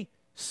 they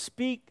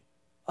speak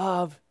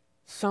of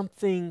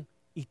something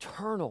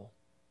eternal.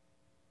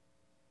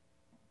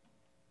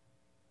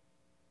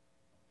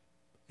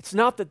 It's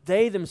not that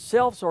they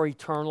themselves are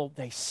eternal,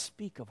 they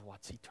speak of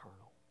what's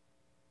eternal.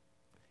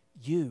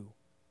 You,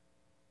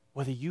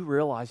 whether you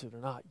realize it or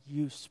not,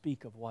 you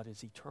speak of what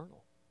is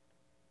eternal.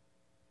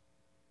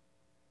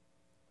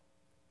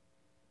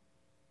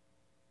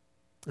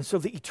 And so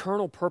the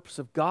eternal purpose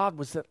of God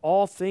was that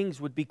all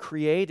things would be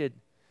created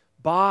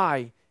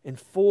by and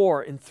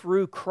for and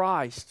through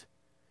Christ,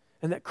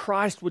 and that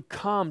Christ would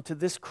come to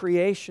this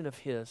creation of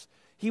His.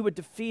 He would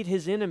defeat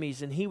His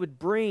enemies, and He would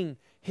bring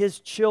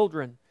His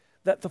children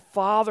that the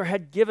Father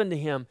had given to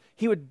Him.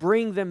 He would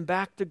bring them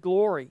back to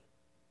glory.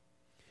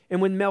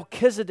 And when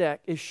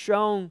Melchizedek is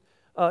shown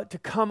to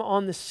come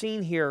on the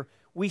scene here,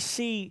 we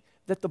see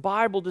that the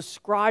Bible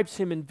describes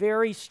him in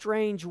very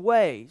strange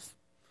ways.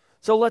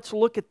 So let's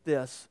look at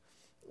this.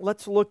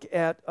 Let's look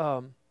at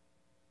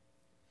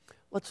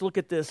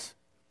this,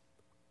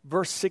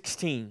 verse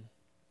 16.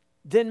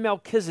 Then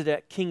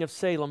Melchizedek, king of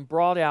Salem,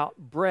 brought out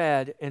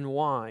bread and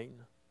wine.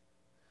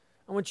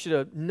 I want you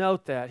to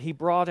note that. He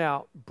brought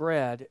out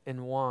bread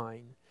and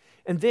wine.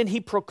 And then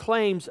he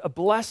proclaims a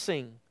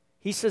blessing.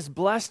 He says,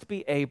 "Blessed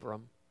be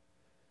Abram,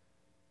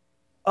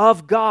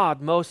 of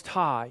God Most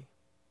High,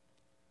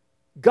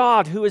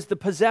 God who is the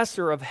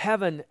possessor of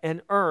heaven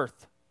and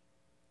earth."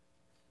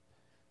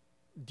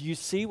 Do you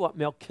see what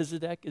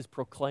Melchizedek is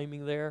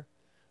proclaiming there?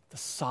 The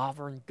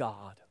sovereign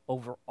God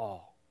over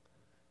all.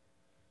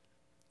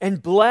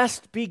 And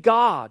blessed be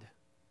God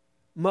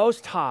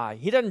Most High.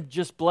 He doesn't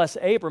just bless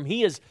Abram.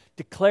 He is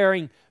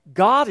declaring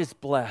God is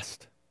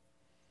blessed.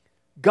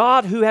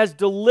 God who has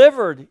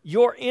delivered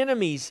your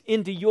enemies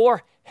into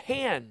your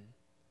hand.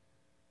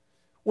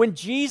 When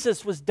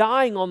Jesus was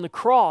dying on the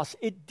cross,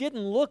 it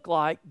didn't look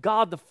like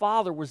God the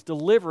Father was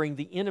delivering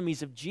the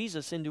enemies of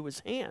Jesus into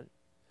His hand.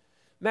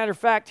 Matter of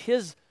fact,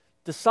 His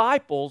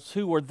disciples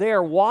who were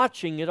there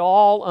watching it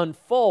all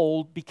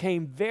unfold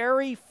became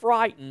very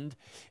frightened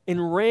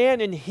and ran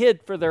and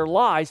hid for their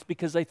lives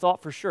because they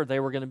thought for sure they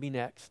were going to be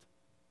next.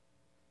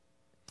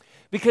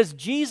 Because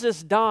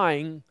Jesus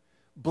dying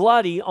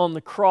bloody on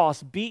the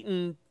cross,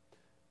 beaten,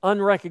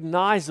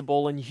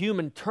 unrecognizable in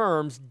human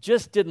terms,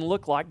 just didn't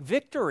look like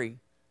victory.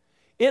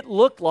 It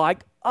looked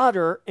like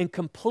utter and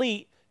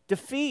complete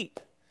defeat.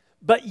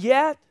 But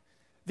yet,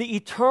 the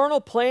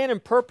eternal plan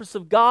and purpose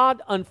of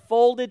God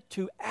unfolded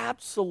to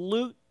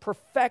absolute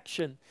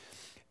perfection.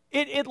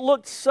 It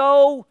looked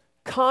so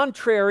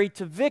contrary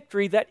to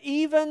victory that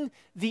even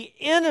the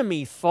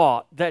enemy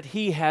thought that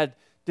he had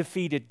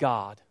defeated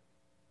God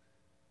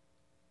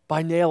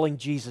by nailing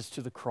Jesus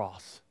to the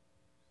cross.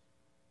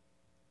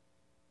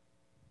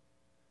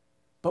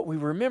 But we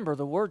remember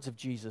the words of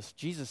Jesus.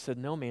 Jesus said,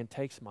 "No man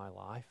takes my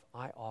life.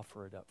 I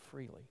offer it up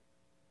freely."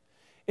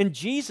 And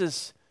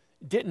Jesus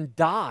didn't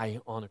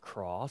die on a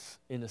cross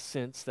in a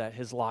sense that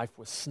His life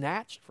was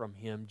snatched from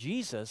Him.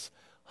 Jesus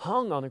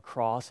hung on a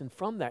cross, and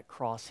from that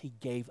cross He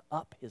gave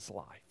up His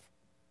life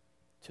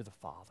to the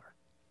Father.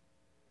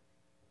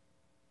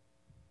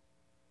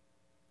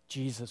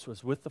 Jesus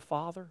was with the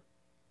Father.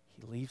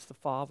 He leaves the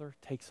Father,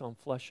 takes on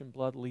flesh and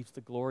blood, leaves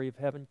the glory of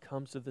heaven,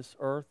 comes to this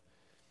earth,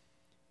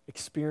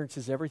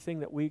 experiences everything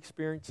that we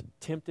experience,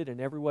 tempted in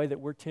every way that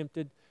we're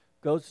tempted,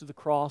 goes to the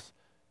cross.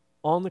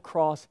 On the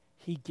cross,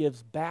 He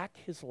gives back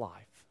His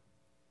life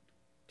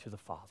to the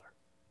Father.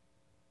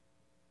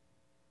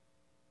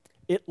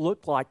 It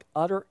looked like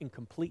utter and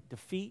complete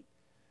defeat,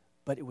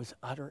 but it was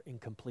utter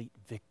and complete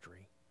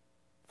victory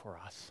for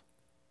us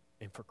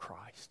and for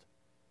Christ,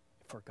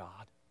 and for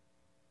God.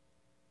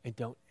 And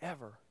don't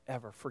ever,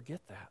 ever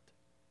forget that.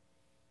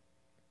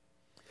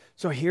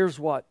 So here's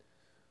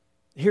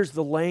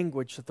the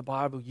language that the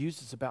Bible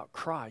uses about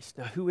Christ.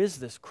 Now, who is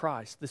this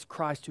Christ? This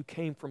Christ who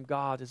came from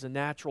God is a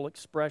natural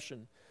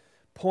expression,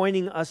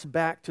 pointing us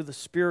back to the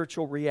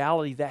spiritual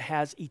reality that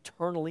has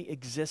eternally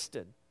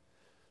existed.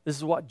 This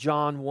is what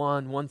John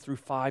 1 through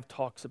 5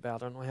 talks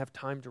about. I don't have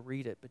time to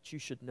read it, but you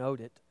should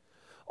note it.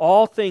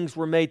 All things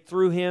were made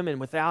through Him, and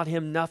without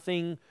Him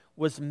nothing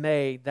was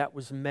made that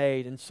was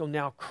made. And so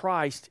now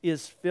Christ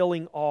is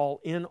filling all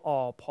in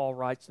all, Paul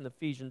writes in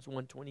Ephesians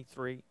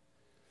 1:23.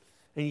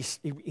 And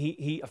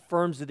he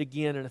affirms it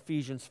again in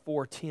Ephesians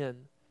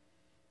 4:10.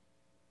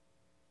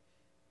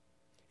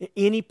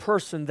 Any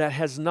person that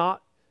has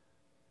not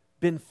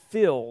been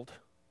filled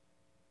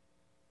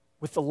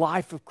with the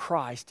life of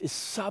Christ is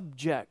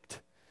subject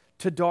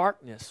to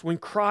darkness. When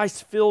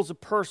Christ fills a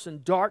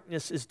person,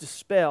 darkness is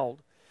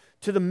dispelled.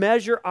 To the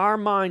measure our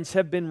minds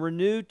have been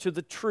renewed to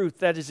the truth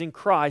that is in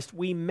Christ,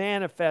 we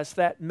manifest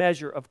that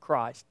measure of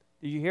Christ.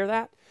 Do you hear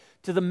that?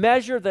 To the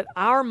measure that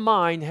our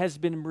mind has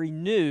been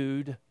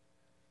renewed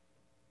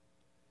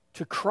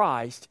to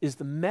Christ is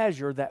the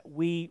measure that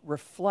we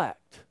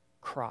reflect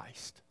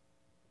Christ.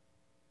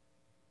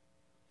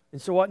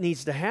 And so what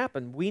needs to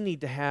happen? We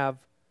need to have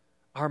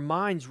our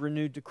minds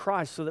renewed to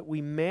Christ so that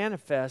we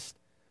manifest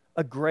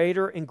a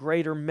greater and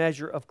greater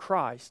measure of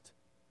Christ.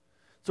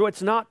 So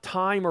it's not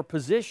time or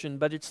position,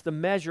 but it's the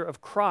measure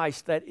of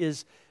Christ that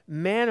is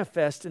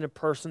manifest in a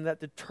person that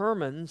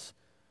determines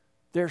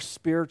their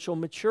spiritual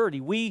maturity.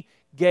 We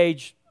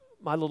gauge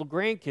my little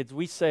grandkids,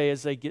 we say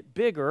as they get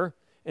bigger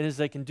and as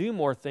they can do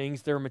more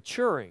things, they're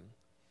maturing.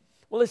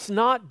 Well, it's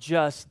not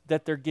just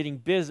that they're getting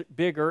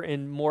bigger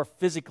and more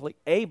physically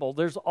able.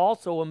 There's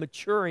also a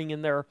maturing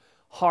in their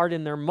heart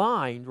and their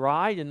mind,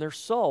 right? In their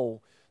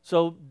soul.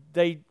 So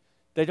they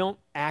don't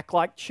act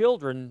like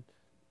children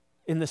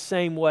in the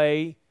same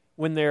way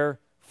when they're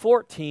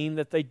 14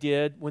 that they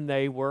did when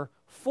they were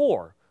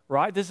 4,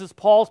 right? This is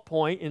Paul's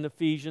point in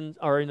Ephesians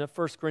or in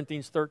 1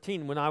 Corinthians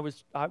 13. When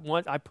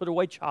I put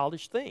away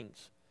childish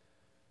things.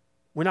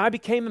 When I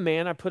became a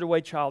man, I put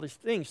away childish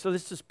things. So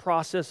this is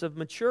process of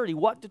maturity.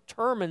 What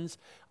determines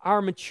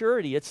our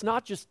maturity? It's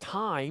not just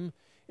time.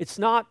 It's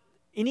not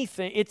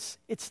anything. It's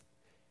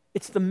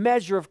the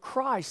measure of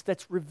Christ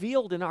that's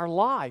revealed in our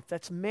life,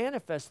 that's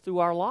manifest through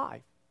our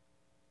life.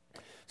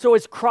 So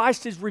as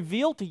Christ is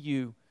revealed to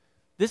you,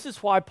 this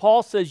is why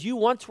Paul says, you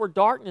once were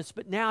darkness,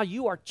 but now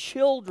you are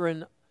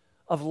children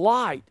of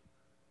light.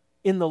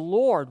 In the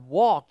Lord,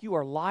 walk. You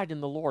are light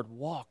in the Lord.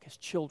 Walk as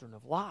children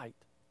of light.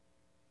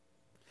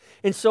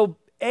 And so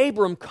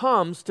Abram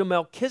comes to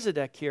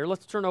Melchizedek here.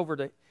 Let's turn over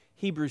to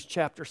Hebrews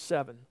chapter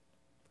 7.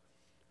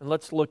 And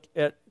let's look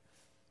at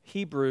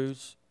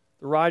Hebrews.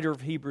 The writer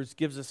of Hebrews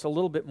gives us a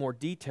little bit more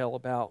detail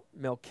about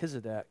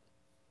Melchizedek.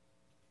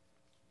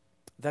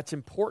 That's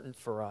important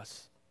for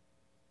us.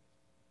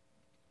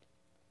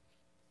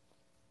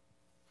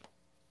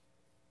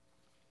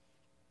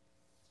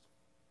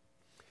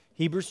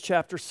 Hebrews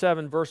chapter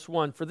 7, verse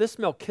 1. For this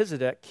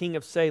Melchizedek, king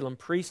of Salem,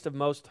 priest of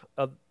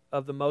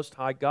the Most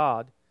High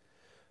God,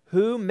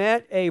 who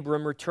met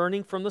Abram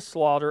returning from the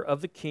slaughter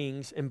of the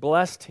kings and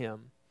blessed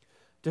him,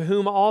 to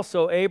whom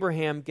also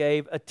Abraham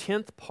gave a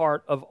 10th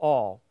part of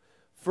all,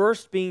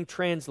 first being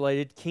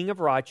translated king of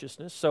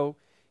righteousness. So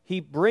he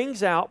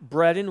brings out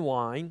bread and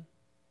wine,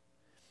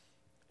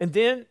 and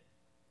then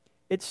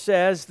it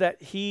says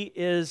that he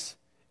is,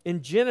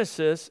 in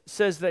Genesis,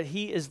 says that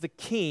he is the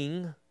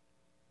king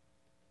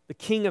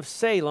of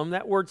Salem.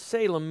 That word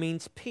Salem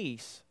means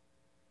peace.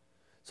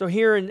 So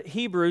here in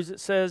Hebrews it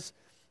says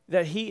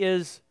that he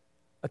is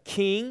a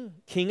king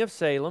of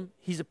Salem.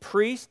 He's a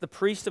priest, the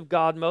priest of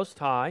God Most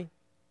High.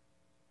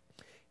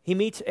 He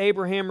meets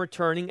Abraham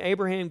returning.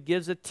 Abraham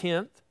gives a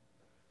 10th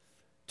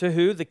to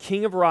who? The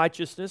king of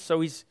righteousness. So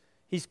he's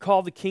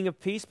called the king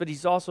of peace, but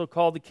he's also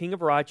called the king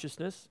of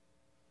righteousness.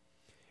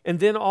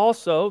 And then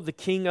also the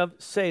king of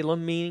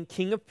Salem, meaning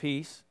king of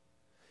peace.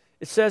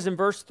 It says in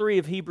verse 3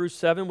 of Hebrews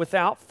 7,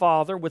 without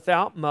father,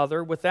 without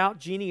mother, without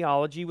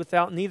genealogy,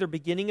 without neither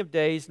beginning of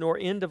days nor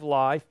end of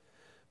life,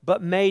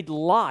 but made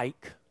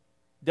like,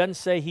 doesn't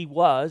say he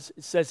was,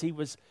 it says he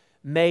was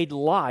made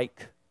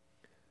like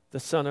the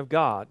Son of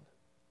God.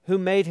 Who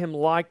made him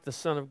like the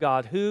Son of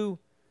God? Who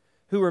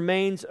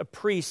remains a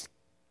priest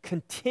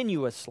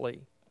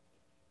continuously?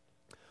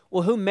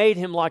 Well, who made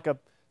him like a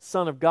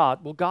Son of God?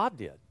 Well, God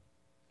did.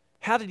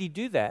 How did he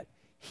do that?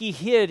 He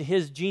hid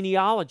his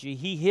genealogy.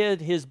 He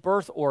hid his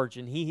birth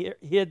origin. He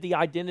hid the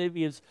identity of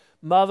his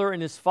mother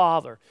and his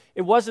father.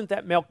 It wasn't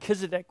that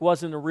Melchizedek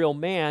wasn't a real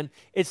man.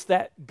 It's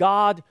that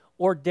God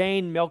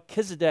ordained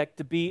Melchizedek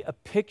to be a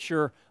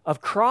picture of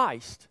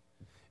Christ.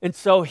 And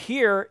so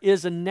here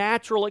is a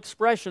natural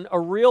expression, a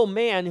real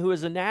man who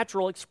is a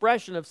natural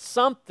expression of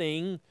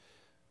something,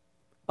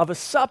 of a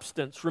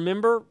substance.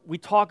 Remember, we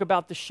talk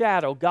about the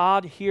shadow.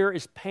 God here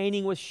is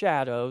painting with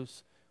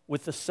shadows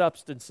with the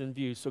substance in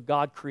view. So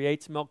God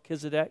creates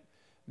Melchizedek,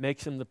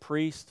 makes him the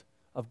priest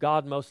of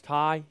God Most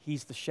High.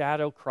 He's the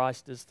shadow.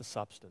 Christ is the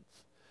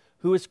substance.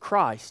 Who is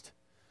Christ?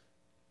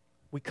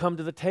 We come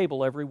to the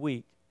table every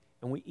week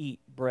and we eat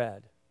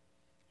bread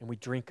and we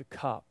drink a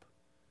cup.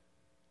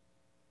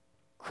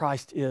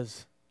 Christ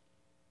is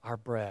our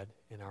bread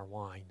and our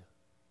wine.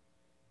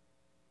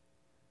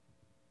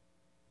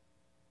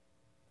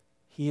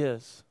 He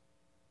is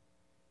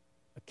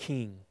a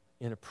king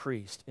and a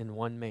priest in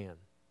one man.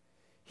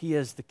 He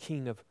is the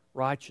king of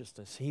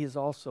righteousness. He is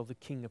also the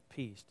king of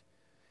peace.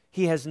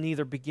 He has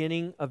neither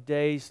beginning of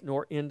days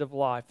nor end of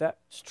life.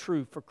 That's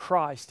true for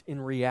Christ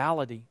in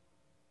reality.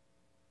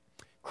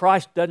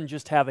 Christ doesn't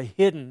just have a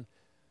hidden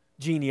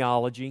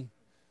genealogy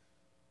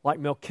like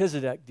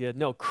Melchizedek did.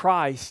 No,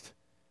 Christ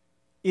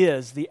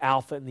is the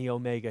Alpha and the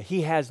Omega.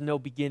 He has no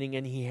beginning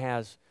and he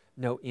has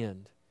no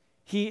end.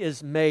 He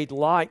is made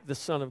like the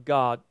Son of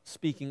God,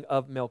 speaking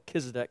of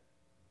Melchizedek.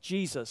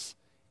 Jesus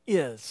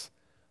is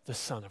the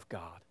Son of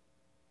God.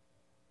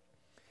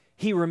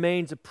 He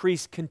remains a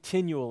priest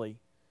continually.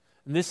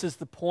 And this is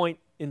the point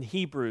in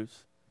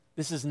Hebrews.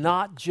 This is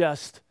not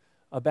just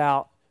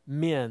about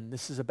men.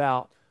 This is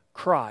about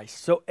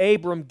Christ. So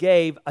Abram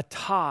gave a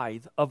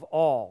tithe of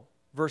all.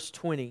 Verse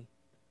 20.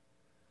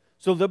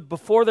 So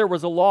before there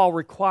was a law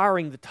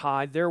requiring the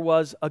tithe, there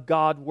was a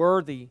God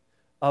worthy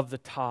of the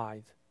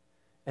tithe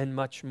and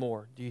much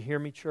more. Do you hear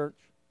me, church?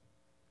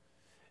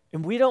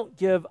 And we don't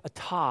give a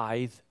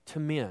tithe to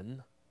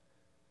men.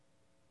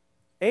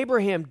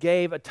 Abraham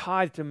gave a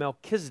tithe to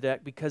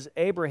Melchizedek because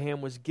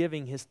Abraham was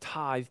giving his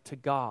tithe to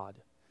God.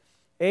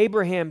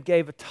 Abraham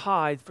gave a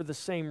tithe for the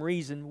same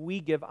reason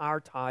we give our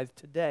tithe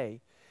today,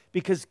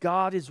 because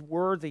God is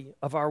worthy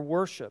of our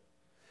worship.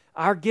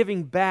 Our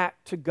giving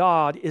back to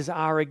God is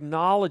our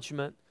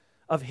acknowledgement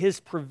of His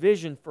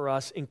provision for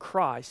us in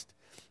Christ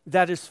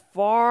that is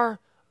far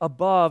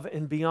above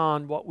and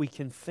beyond what we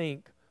can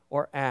think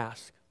or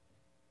ask.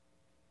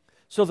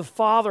 So the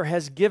Father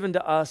has given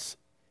to us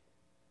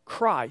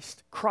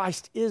Christ.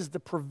 Christ is the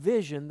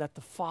provision that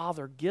the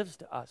Father gives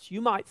to us. You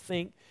might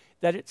think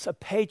that it's a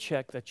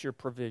paycheck that's your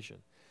provision,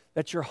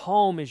 that your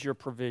home is your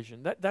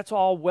provision. That's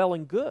all well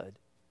and good.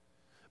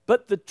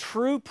 But the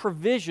true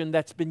provision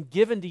that's been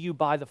given to you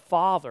by the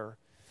Father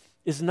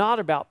is not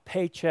about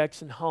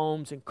paychecks and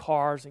homes and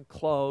cars and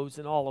clothes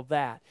and all of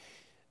that.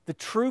 The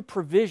true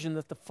provision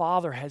that the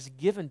Father has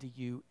given to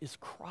you is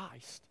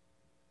Christ.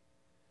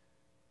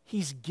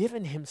 He's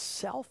given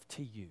Himself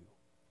to you.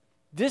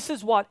 This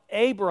is what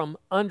Abram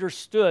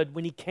understood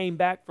when he came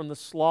back from the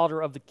slaughter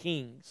of the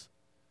kings.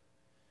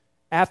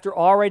 After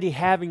already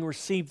having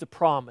received the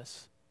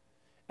promise,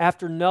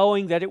 after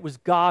knowing that it was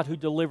God who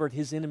delivered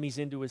his enemies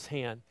into his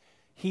hand,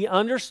 he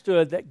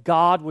understood that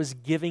God was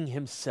giving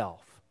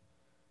Himself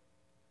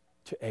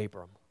to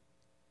Abram.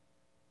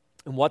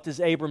 And what does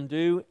Abram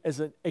do?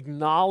 As an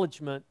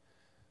acknowledgement,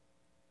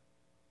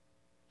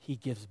 he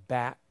gives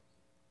back,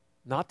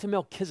 not to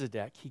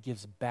Melchizedek, he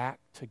gives back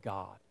to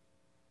God.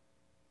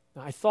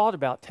 Now, I thought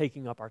about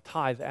taking up our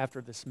tithe after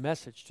this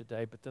message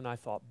today, but then I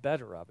thought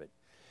better of it.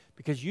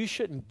 Because you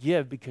shouldn't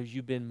give because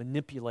you've been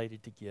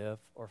manipulated to give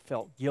or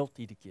felt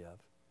guilty to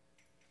give.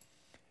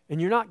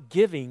 And you're not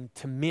giving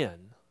to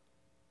men.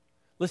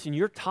 Listen,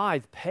 your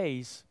tithe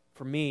pays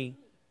for me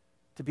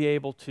to be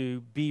able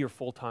to be your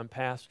full-time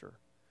pastor.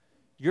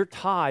 Your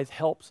tithe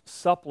helps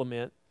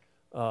supplement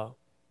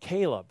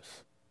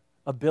Caleb's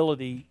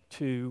ability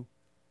to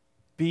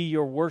be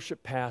your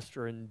worship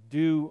pastor and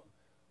do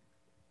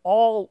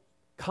all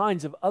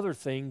kinds of other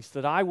things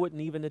that I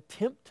wouldn't even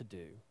attempt to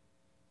do.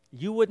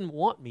 You wouldn't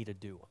want me to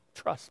do them,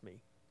 trust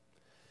me.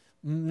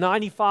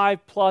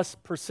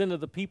 95+% of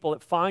the people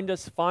that find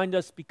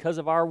us because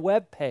of our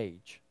web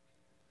page.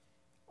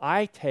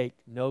 I take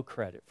no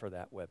credit for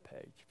that web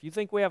page. If you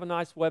think we have a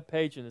nice web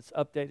page and it's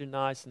updated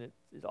nice and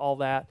it all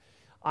that,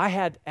 I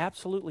had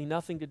absolutely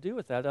nothing to do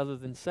with that other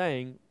than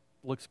saying,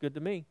 looks good to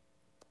me.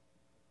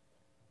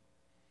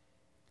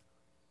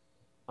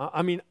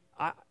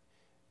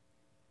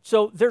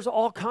 So there's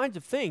all kinds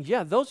of things.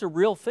 Yeah, those are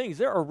real things.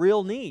 There are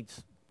real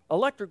needs.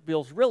 Electric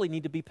bills really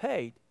need to be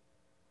paid.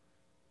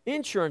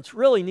 Insurance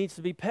really needs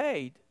to be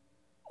paid.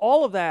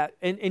 All of that.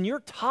 And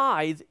your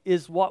tithe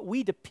is what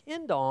we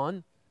depend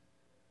on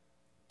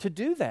to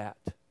do that.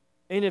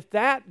 And if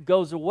that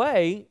goes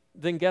away,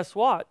 then guess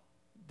what?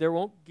 There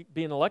won't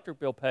be an electric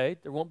bill paid.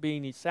 There won't be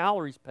any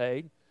salaries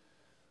paid.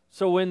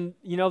 So when,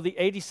 the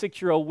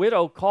 86-year-old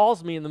widow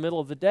calls me in the middle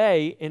of the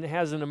day and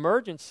has an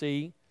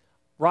emergency,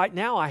 right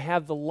now I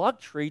have the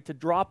luxury to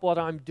drop what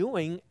I'm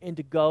doing and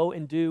to go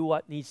and do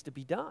what needs to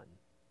be done.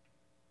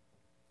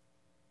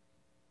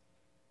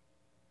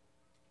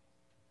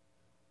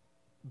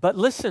 But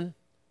listen,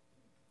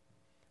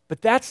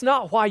 but that's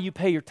not why you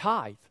pay your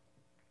tithe.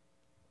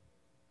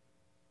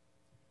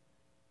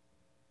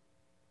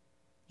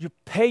 You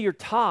pay your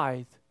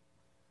tithe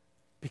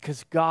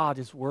because God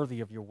is worthy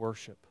of your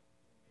worship.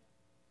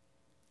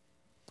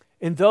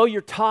 And though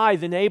your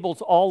tithe enables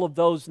all of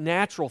those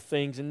natural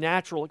things and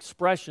natural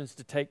expressions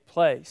to take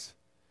place,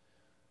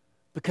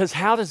 because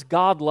how does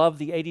God love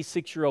the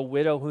 86-year-old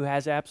widow who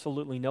has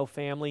absolutely no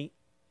family,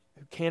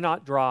 who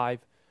cannot drive,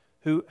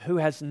 who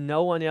has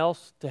no one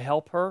else to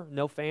help her,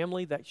 no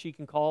family that she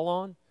can call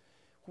on?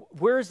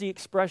 Where is the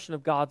expression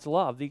of God's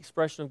love? The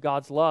expression of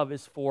God's love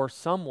is for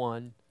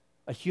someone,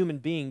 a human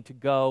being, to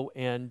go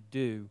and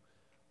do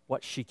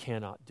what she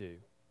cannot do.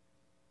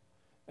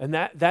 And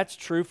that's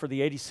true for the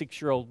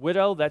 86-year-old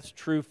widow. That's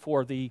true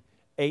for the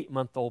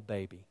 8-month-old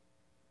baby.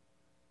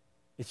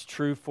 It's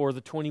true for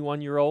the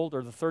 21-year-old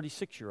or the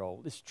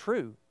 36-year-old. It's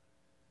true.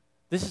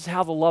 This is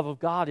how the love of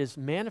God is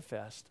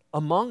manifest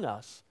among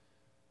us,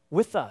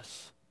 with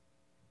us,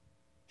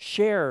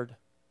 shared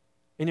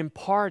and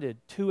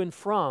imparted to and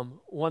from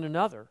one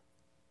another.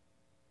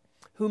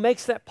 Who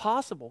makes that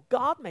possible?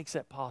 God makes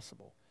that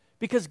possible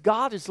because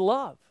God is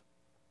love.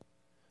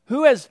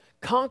 Who has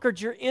conquered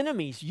your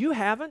enemies? You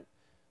haven't.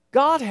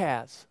 God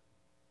has.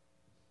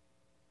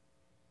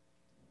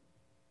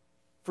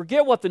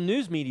 Forget what the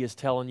news media is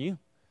telling you.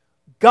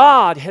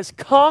 God has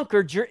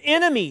conquered your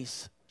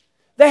enemies.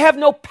 They have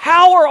no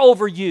power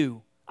over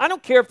you. I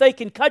don't care if they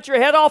can cut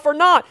your head off or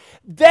not.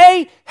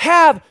 They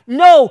have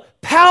no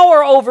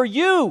power over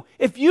you.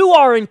 If you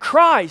are in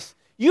Christ,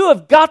 you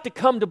have got to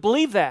come to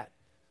believe that.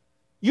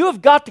 You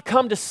have got to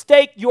come to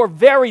stake your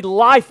very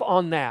life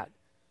on that.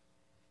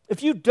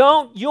 If you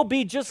don't, you'll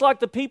be just like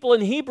the people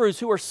in Hebrews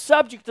who are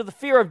subject to the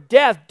fear of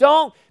death.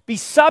 Don't be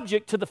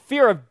subject to the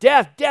fear of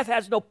death. Death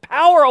has no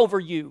power over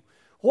you.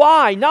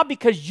 Why? Not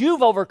because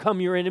you've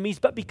overcome your enemies,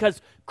 but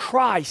because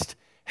Christ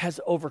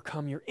has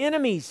overcome your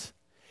enemies.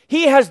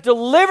 He has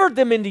delivered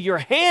them into your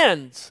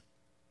hands.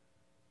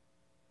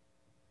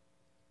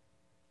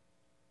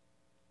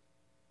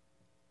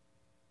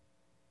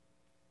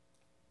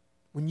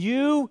 When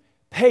you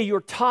pay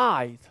your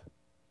tithe,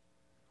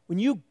 when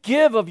you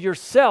give of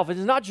yourself, it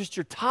is not just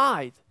your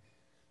tithe.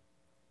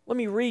 Let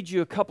me read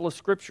you a couple of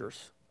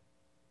scriptures.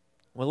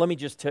 Well, let me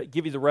just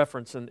give you the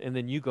reference and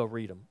then you go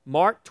read them.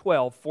 Mark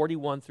 12,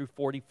 41 through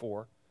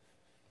 44.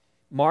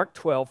 Mark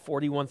 12,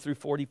 41 through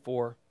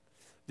 44.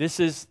 This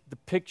is the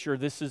picture.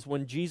 This is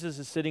when Jesus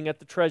is sitting at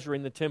the treasury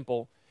in the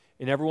temple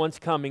and everyone's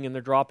coming and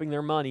they're dropping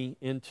their money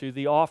into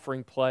the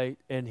offering plate,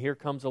 and here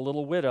comes a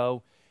little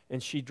widow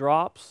and she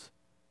drops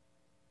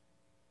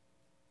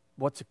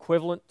what's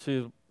equivalent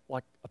to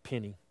like a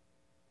penny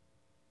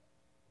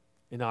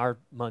in our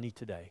money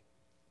today.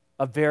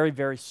 A very,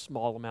 very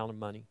small amount of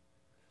money.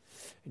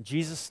 And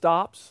Jesus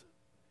stops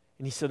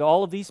and he said,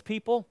 all of these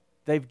people,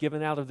 they've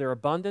given out of their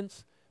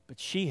abundance, but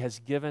she has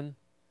given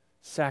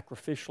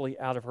sacrificially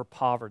out of her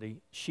poverty.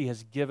 She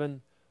has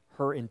given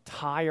her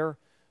entire,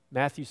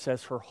 Matthew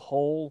says, her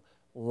whole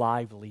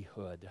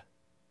livelihood.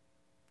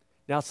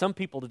 Now, some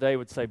people today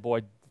would say,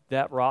 boy,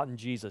 that rotten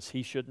Jesus,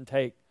 he shouldn't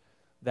take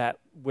that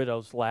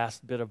widow's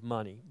last bit of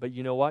money. But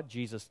you know what?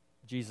 Jesus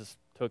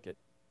took it.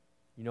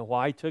 You know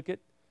why he took it?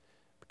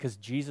 Because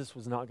Jesus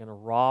was not going to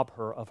rob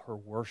her of her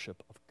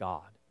worship of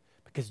God.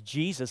 Because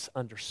Jesus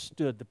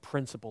understood the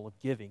principle of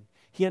giving.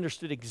 He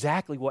understood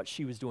exactly what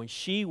she was doing.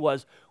 She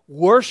was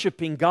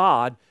worshiping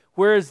God,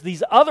 whereas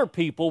these other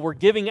people were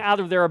giving out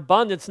of their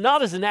abundance,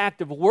 not as an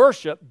act of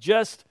worship,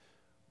 just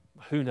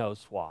who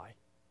knows why.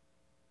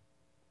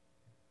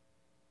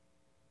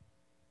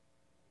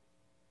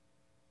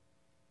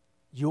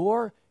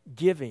 Your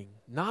giving,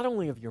 not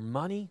only of your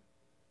money,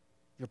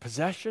 your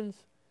possessions,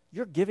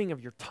 your giving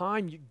of your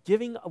time, your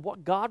giving of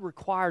what God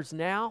requires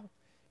now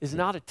is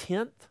not a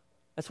tenth.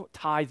 That's what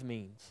tithe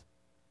means.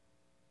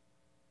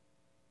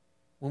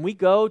 When we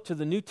go to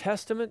the New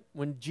Testament,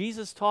 when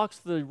Jesus talks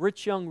to the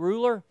rich young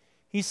ruler,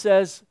 he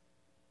says,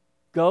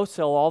 go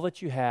sell all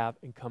that you have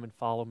and come and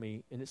follow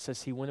me. And it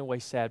says he went away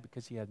sad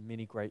because he had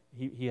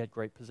he had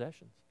great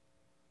possessions.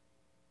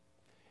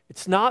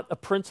 It's not a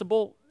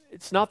principle.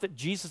 It's not that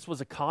Jesus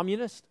was a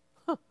communist.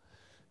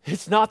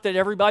 It's not that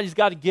everybody's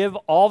got to give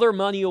all their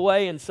money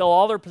away and sell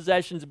all their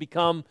possessions and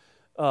become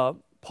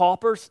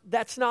paupers.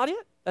 That's not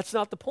it. That's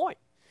not the point.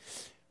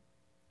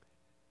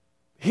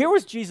 Here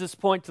was Jesus'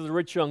 point to the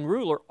rich young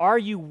ruler. Are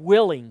you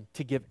willing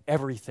to give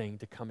everything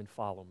to come and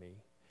follow me?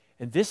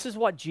 And this is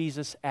what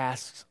Jesus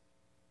asks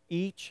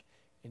each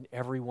and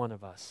every one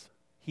of us.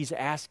 He's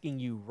asking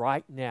you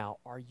right now,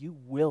 are you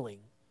willing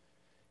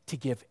to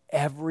give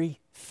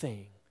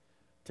everything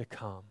to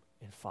come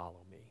and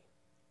follow me?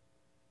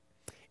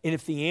 And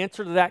if the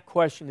answer to that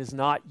question is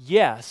not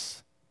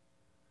yes,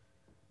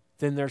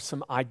 then there's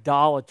some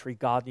idolatry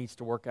God needs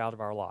to work out of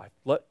our life.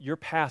 Let your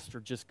pastor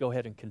just go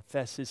ahead and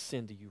confess his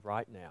sin to you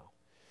right now.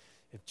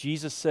 If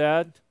Jesus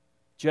said,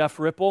 Jeff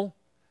Ripple,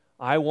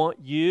 I want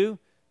you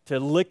to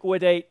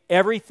liquidate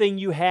everything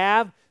you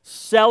have,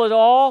 sell it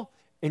all,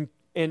 and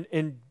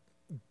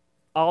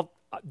I'll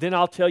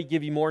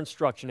give you more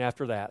instruction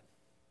after that.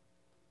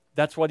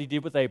 That's what he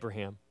did with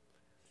Abraham.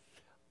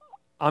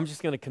 I'm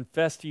just going to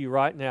confess to you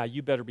right now,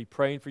 you better be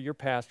praying for your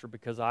pastor,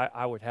 because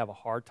I would have a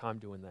hard time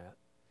doing that.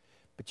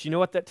 But you know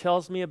what that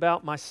tells me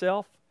about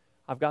myself?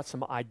 I've got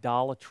some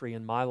idolatry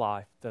in my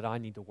life that I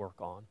need to work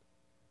on.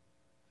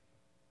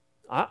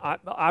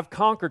 I've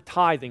conquered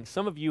tithing.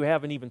 Some of you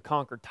haven't even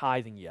conquered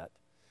tithing yet.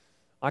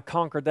 I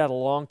conquered that a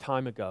long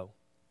time ago.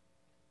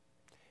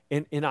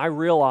 And I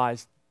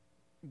realized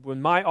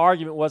when my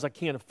argument was I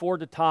can't afford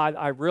to tithe,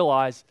 I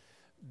realized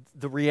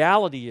the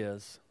reality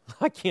is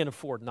I can't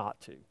afford not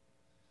to.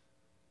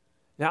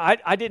 Now,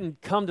 I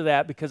didn't come to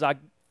that because I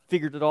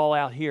figured it all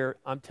out here.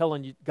 I'm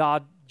telling you,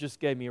 God just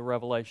gave me a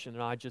revelation,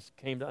 and I just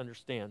came to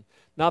understand.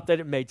 Not that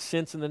it made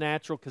sense in the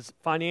natural, because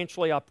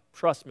financially,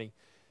 trust me,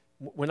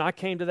 when I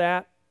came to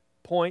that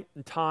point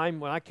in time,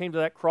 when I came to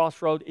that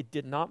crossroad, it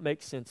did not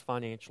make sense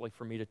financially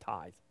for me to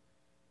tithe.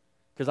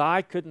 Because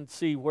I couldn't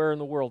see where in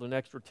the world an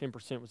extra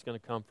 10% was going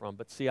to come from.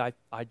 But see, I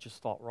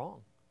just thought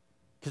wrong.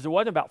 Because it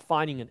wasn't about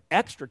finding an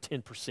extra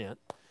 10%.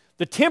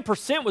 The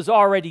 10% was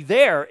already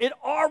there. It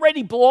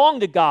already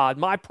belonged to God.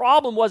 My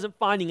problem wasn't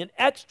finding an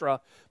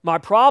extra. My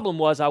problem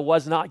was I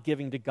was not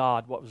giving to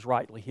God what was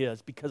rightly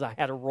His, because I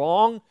had a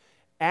wrong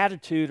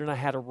attitude and I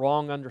had a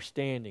wrong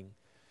understanding.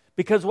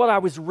 Because what I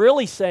was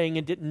really saying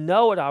and didn't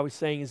know what I was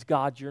saying is,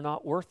 God, you're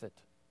not worth it,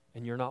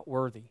 and you're not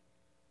worthy.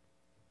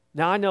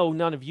 Now, I know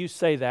none of you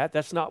say that.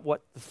 That's not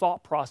what the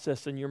thought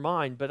process in your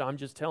mind, but I'm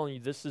just telling you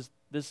this is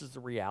the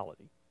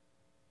reality.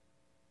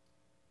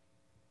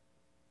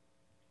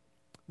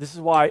 This is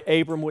why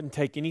Abram wouldn't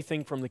take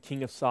anything from the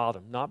king of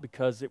Sodom, not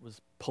because it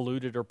was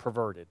polluted or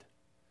perverted.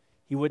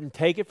 He wouldn't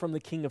take it from the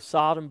king of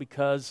Sodom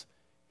because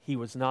he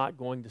was not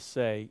going to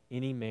say,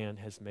 any man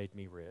has made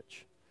me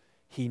rich.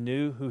 He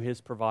knew who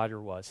his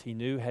provider was. He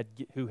knew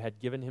who had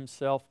given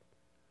himself.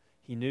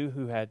 He knew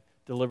who had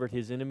delivered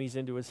his enemies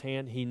into his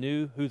hand. He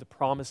knew who the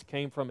promise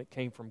came from. It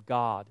came from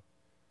God.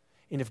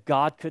 And if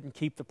God couldn't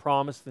keep the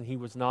promise, then he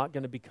was not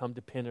going to become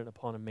dependent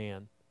upon a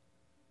man.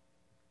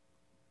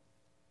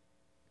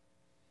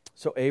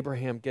 So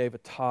Abraham gave a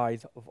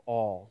tithe of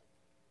all.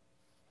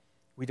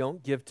 We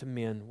don't give to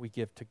men, we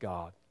give to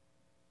God.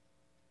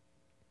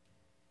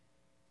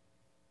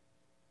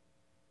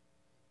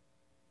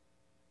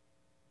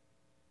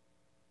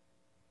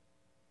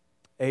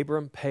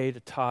 Abram paid a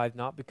tithe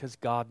not because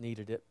God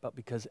needed it, but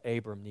because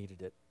Abram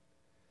needed it.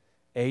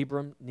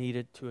 Abram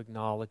needed to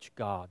acknowledge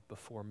God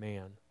before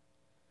man.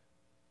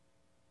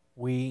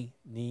 We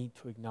need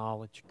to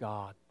acknowledge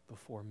God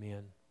before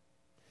men.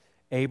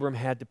 Abram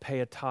had to pay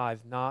a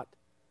tithe not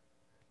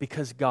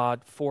because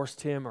God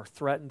forced him or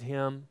threatened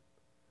him,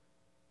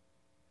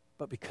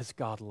 but because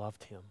God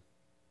loved him.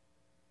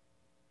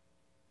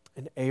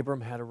 And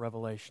Abram had a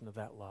revelation of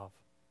that love.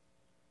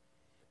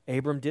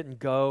 Abram didn't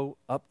go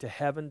up to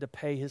heaven to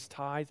pay his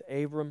tithe.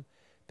 Abram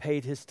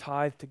paid his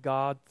tithe to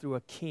God through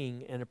a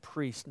king and a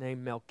priest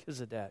named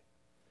Melchizedek.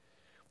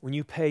 When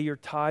you pay your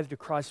tithe to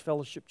Christ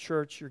Fellowship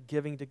Church, you're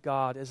giving to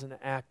God as an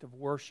act of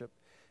worship,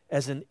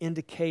 as an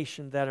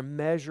indication that a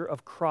measure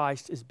of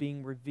Christ is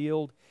being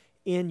revealed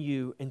in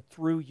you and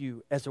through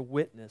you as a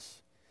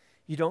witness.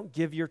 You don't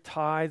give your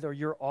tithe or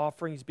your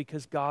offerings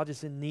because God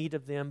is in need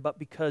of them, but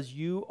because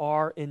you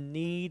are in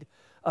need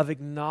of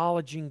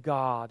acknowledging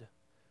God.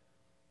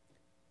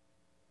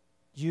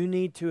 You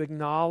need to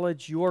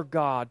acknowledge your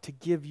God, to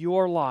give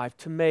your life,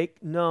 to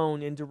make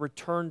known and to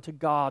return to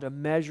God a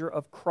measure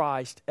of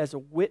Christ as a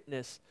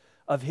witness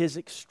of His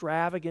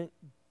extravagant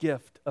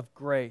gift of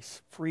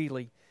grace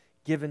freely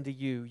given to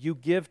you. You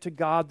give to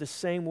God the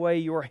same way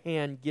your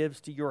hand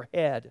gives to your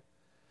head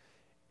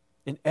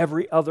and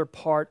every other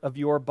part of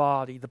your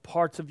body. The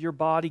parts of your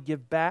body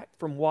give back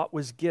from what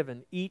was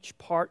given, each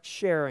part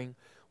sharing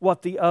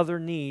what the other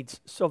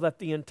needs so that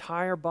the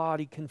entire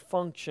body can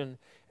function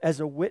as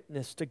a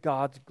witness to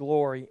God's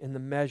glory in the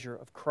measure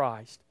of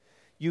Christ.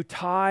 Your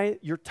tithe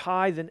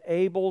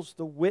enables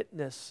the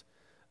witness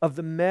of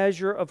the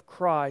measure of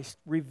Christ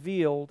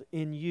revealed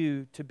in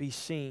you to be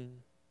seen.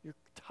 Your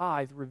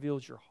tithe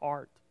reveals your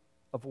heart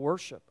of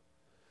worship.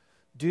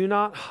 Do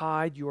not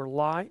hide your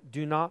light.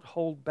 Do not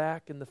hold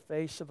back in the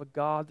face of a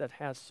God that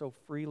has so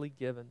freely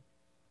given.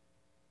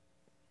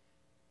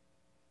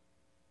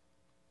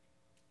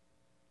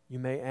 You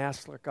may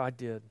ask like I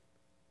did,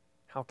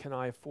 how can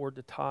I afford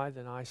to tithe?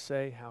 And I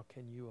say, how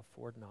can you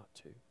afford not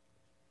to?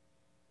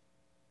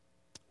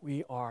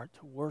 We are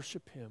to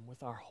worship Him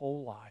with our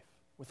whole life,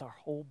 with our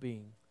whole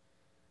being.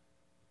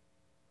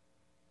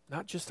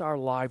 Not just our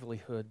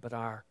livelihood, but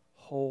our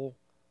whole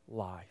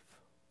life.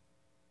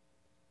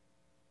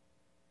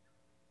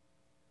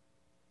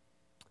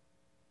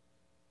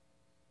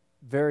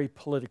 Very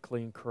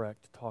politically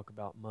incorrect to talk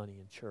about money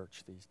in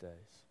church these days.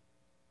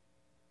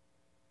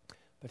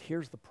 But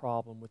here's the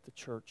problem with the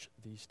church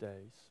these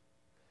days.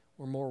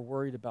 We're more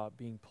worried about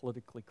being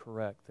politically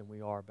correct than we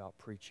are about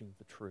preaching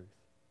the truth.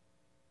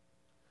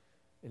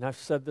 And I've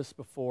said this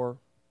before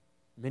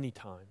many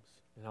times,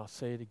 and I'll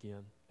say it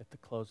again at the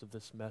close of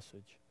this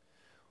message.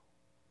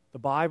 The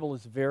Bible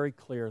is very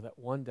clear that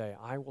one day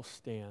I will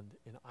stand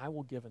and I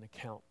will give an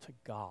account to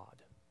God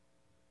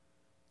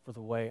for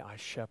the way I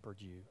shepherd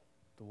you,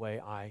 the way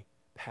I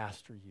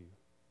pastor you,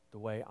 the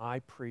way I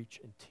preach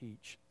and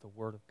teach the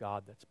Word of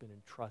God that's been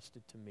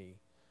entrusted to me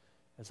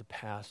as a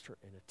pastor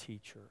and a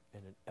teacher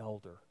and an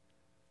elder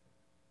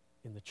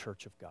in the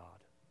church of God.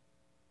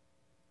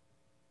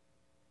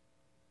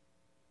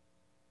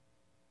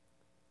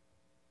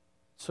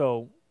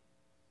 So,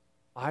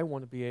 I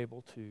want to be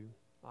able to,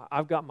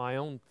 I've got my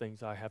own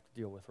things I have to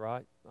deal with,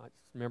 right?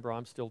 Remember,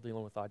 I'm still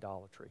dealing with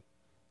idolatry,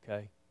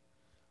 okay?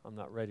 I'm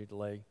not ready to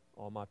lay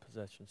all my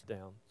possessions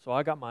down. So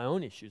I got my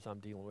own issues I'm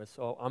dealing with,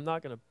 so I'm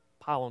not going to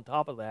pile on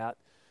top of that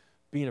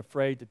being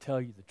afraid to tell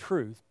you the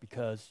truth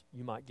because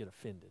you might get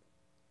offended.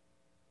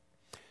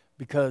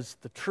 Because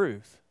the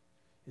truth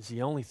is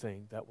the only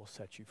thing that will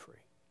set you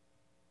free.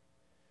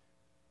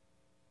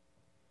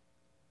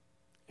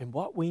 And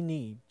what we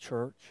need,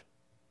 church,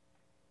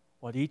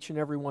 what each and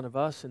every one of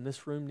us in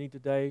this room need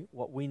today,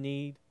 what we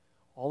need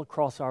all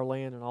across our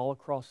land and all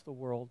across the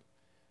world,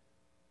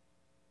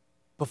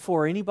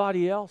 before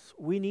anybody else,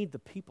 we need the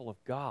people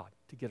of God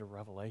to get a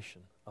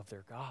revelation of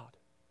their God.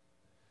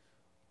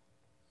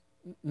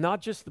 Not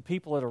just the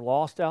people that are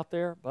lost out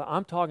there, but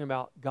I'm talking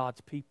about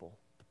God's people.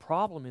 The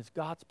problem is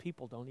God's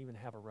people don't even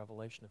have a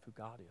revelation of who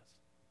God is.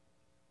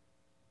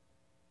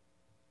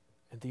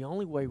 And the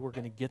only way we're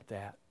going to get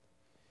that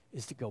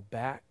is to go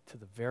back to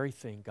the very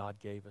thing God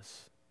gave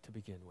us to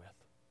begin with.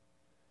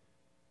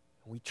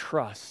 And we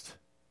trust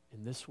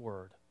in this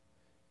word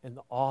and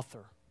the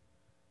author,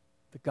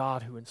 the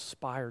God who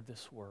inspired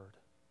this word.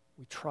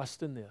 We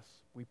trust in this.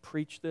 We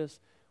preach this.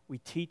 We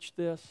teach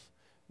this.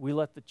 We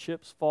let the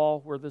chips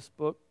fall where this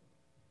book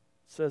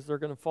says they're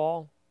going to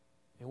fall.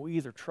 And we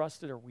either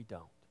trust it or we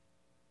don't.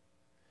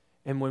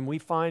 And when we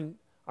find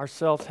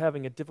ourselves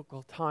having a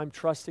difficult time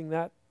trusting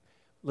that,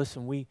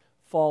 listen, we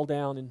fall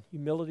down in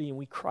humility and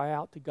we cry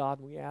out to God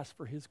and we ask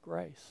for His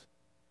grace.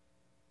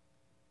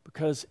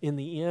 Because in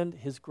the end,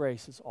 His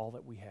grace is all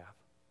that we have.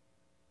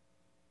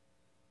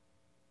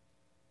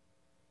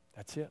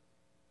 That's it.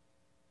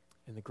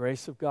 And the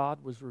grace of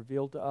God was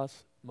revealed to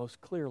us most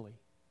clearly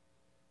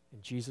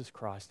in Jesus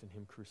Christ and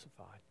Him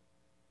crucified.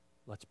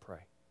 Let's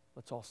pray.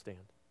 Let's all stand.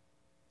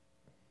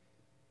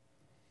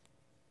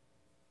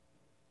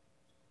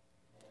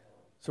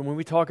 So when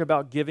we talk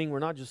about giving, we're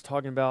not just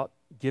talking about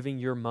giving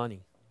your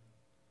money.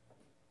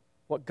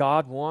 What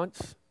God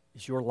wants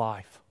is your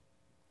life.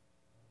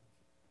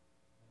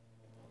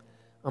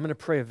 I'm going to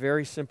pray a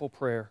very simple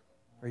prayer.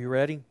 Are you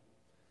ready?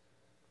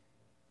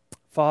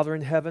 Father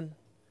in heaven,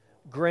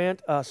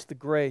 grant us the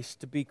grace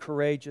to be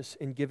courageous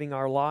in giving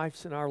our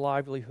lives and our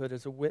livelihood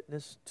as a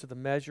witness to the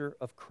measure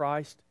of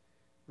Christ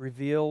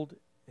revealed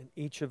in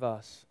each of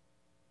us.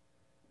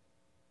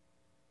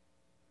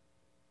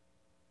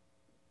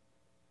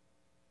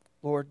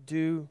 Lord,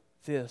 do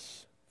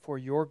this for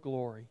your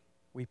glory,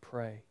 we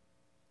pray.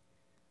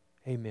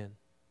 Amen.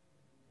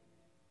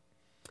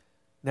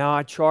 Now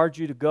I charge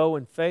you to go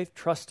in faith,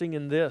 trusting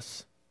in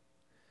this,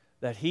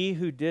 that He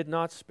who did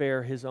not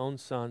spare His own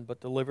Son,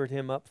 but delivered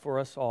Him up for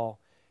us all,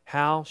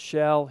 how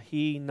shall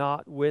He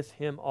not with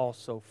Him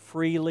also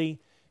freely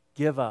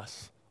give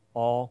us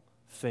all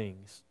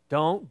things?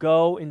 Don't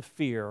go in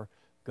fear,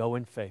 go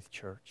in faith,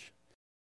 church.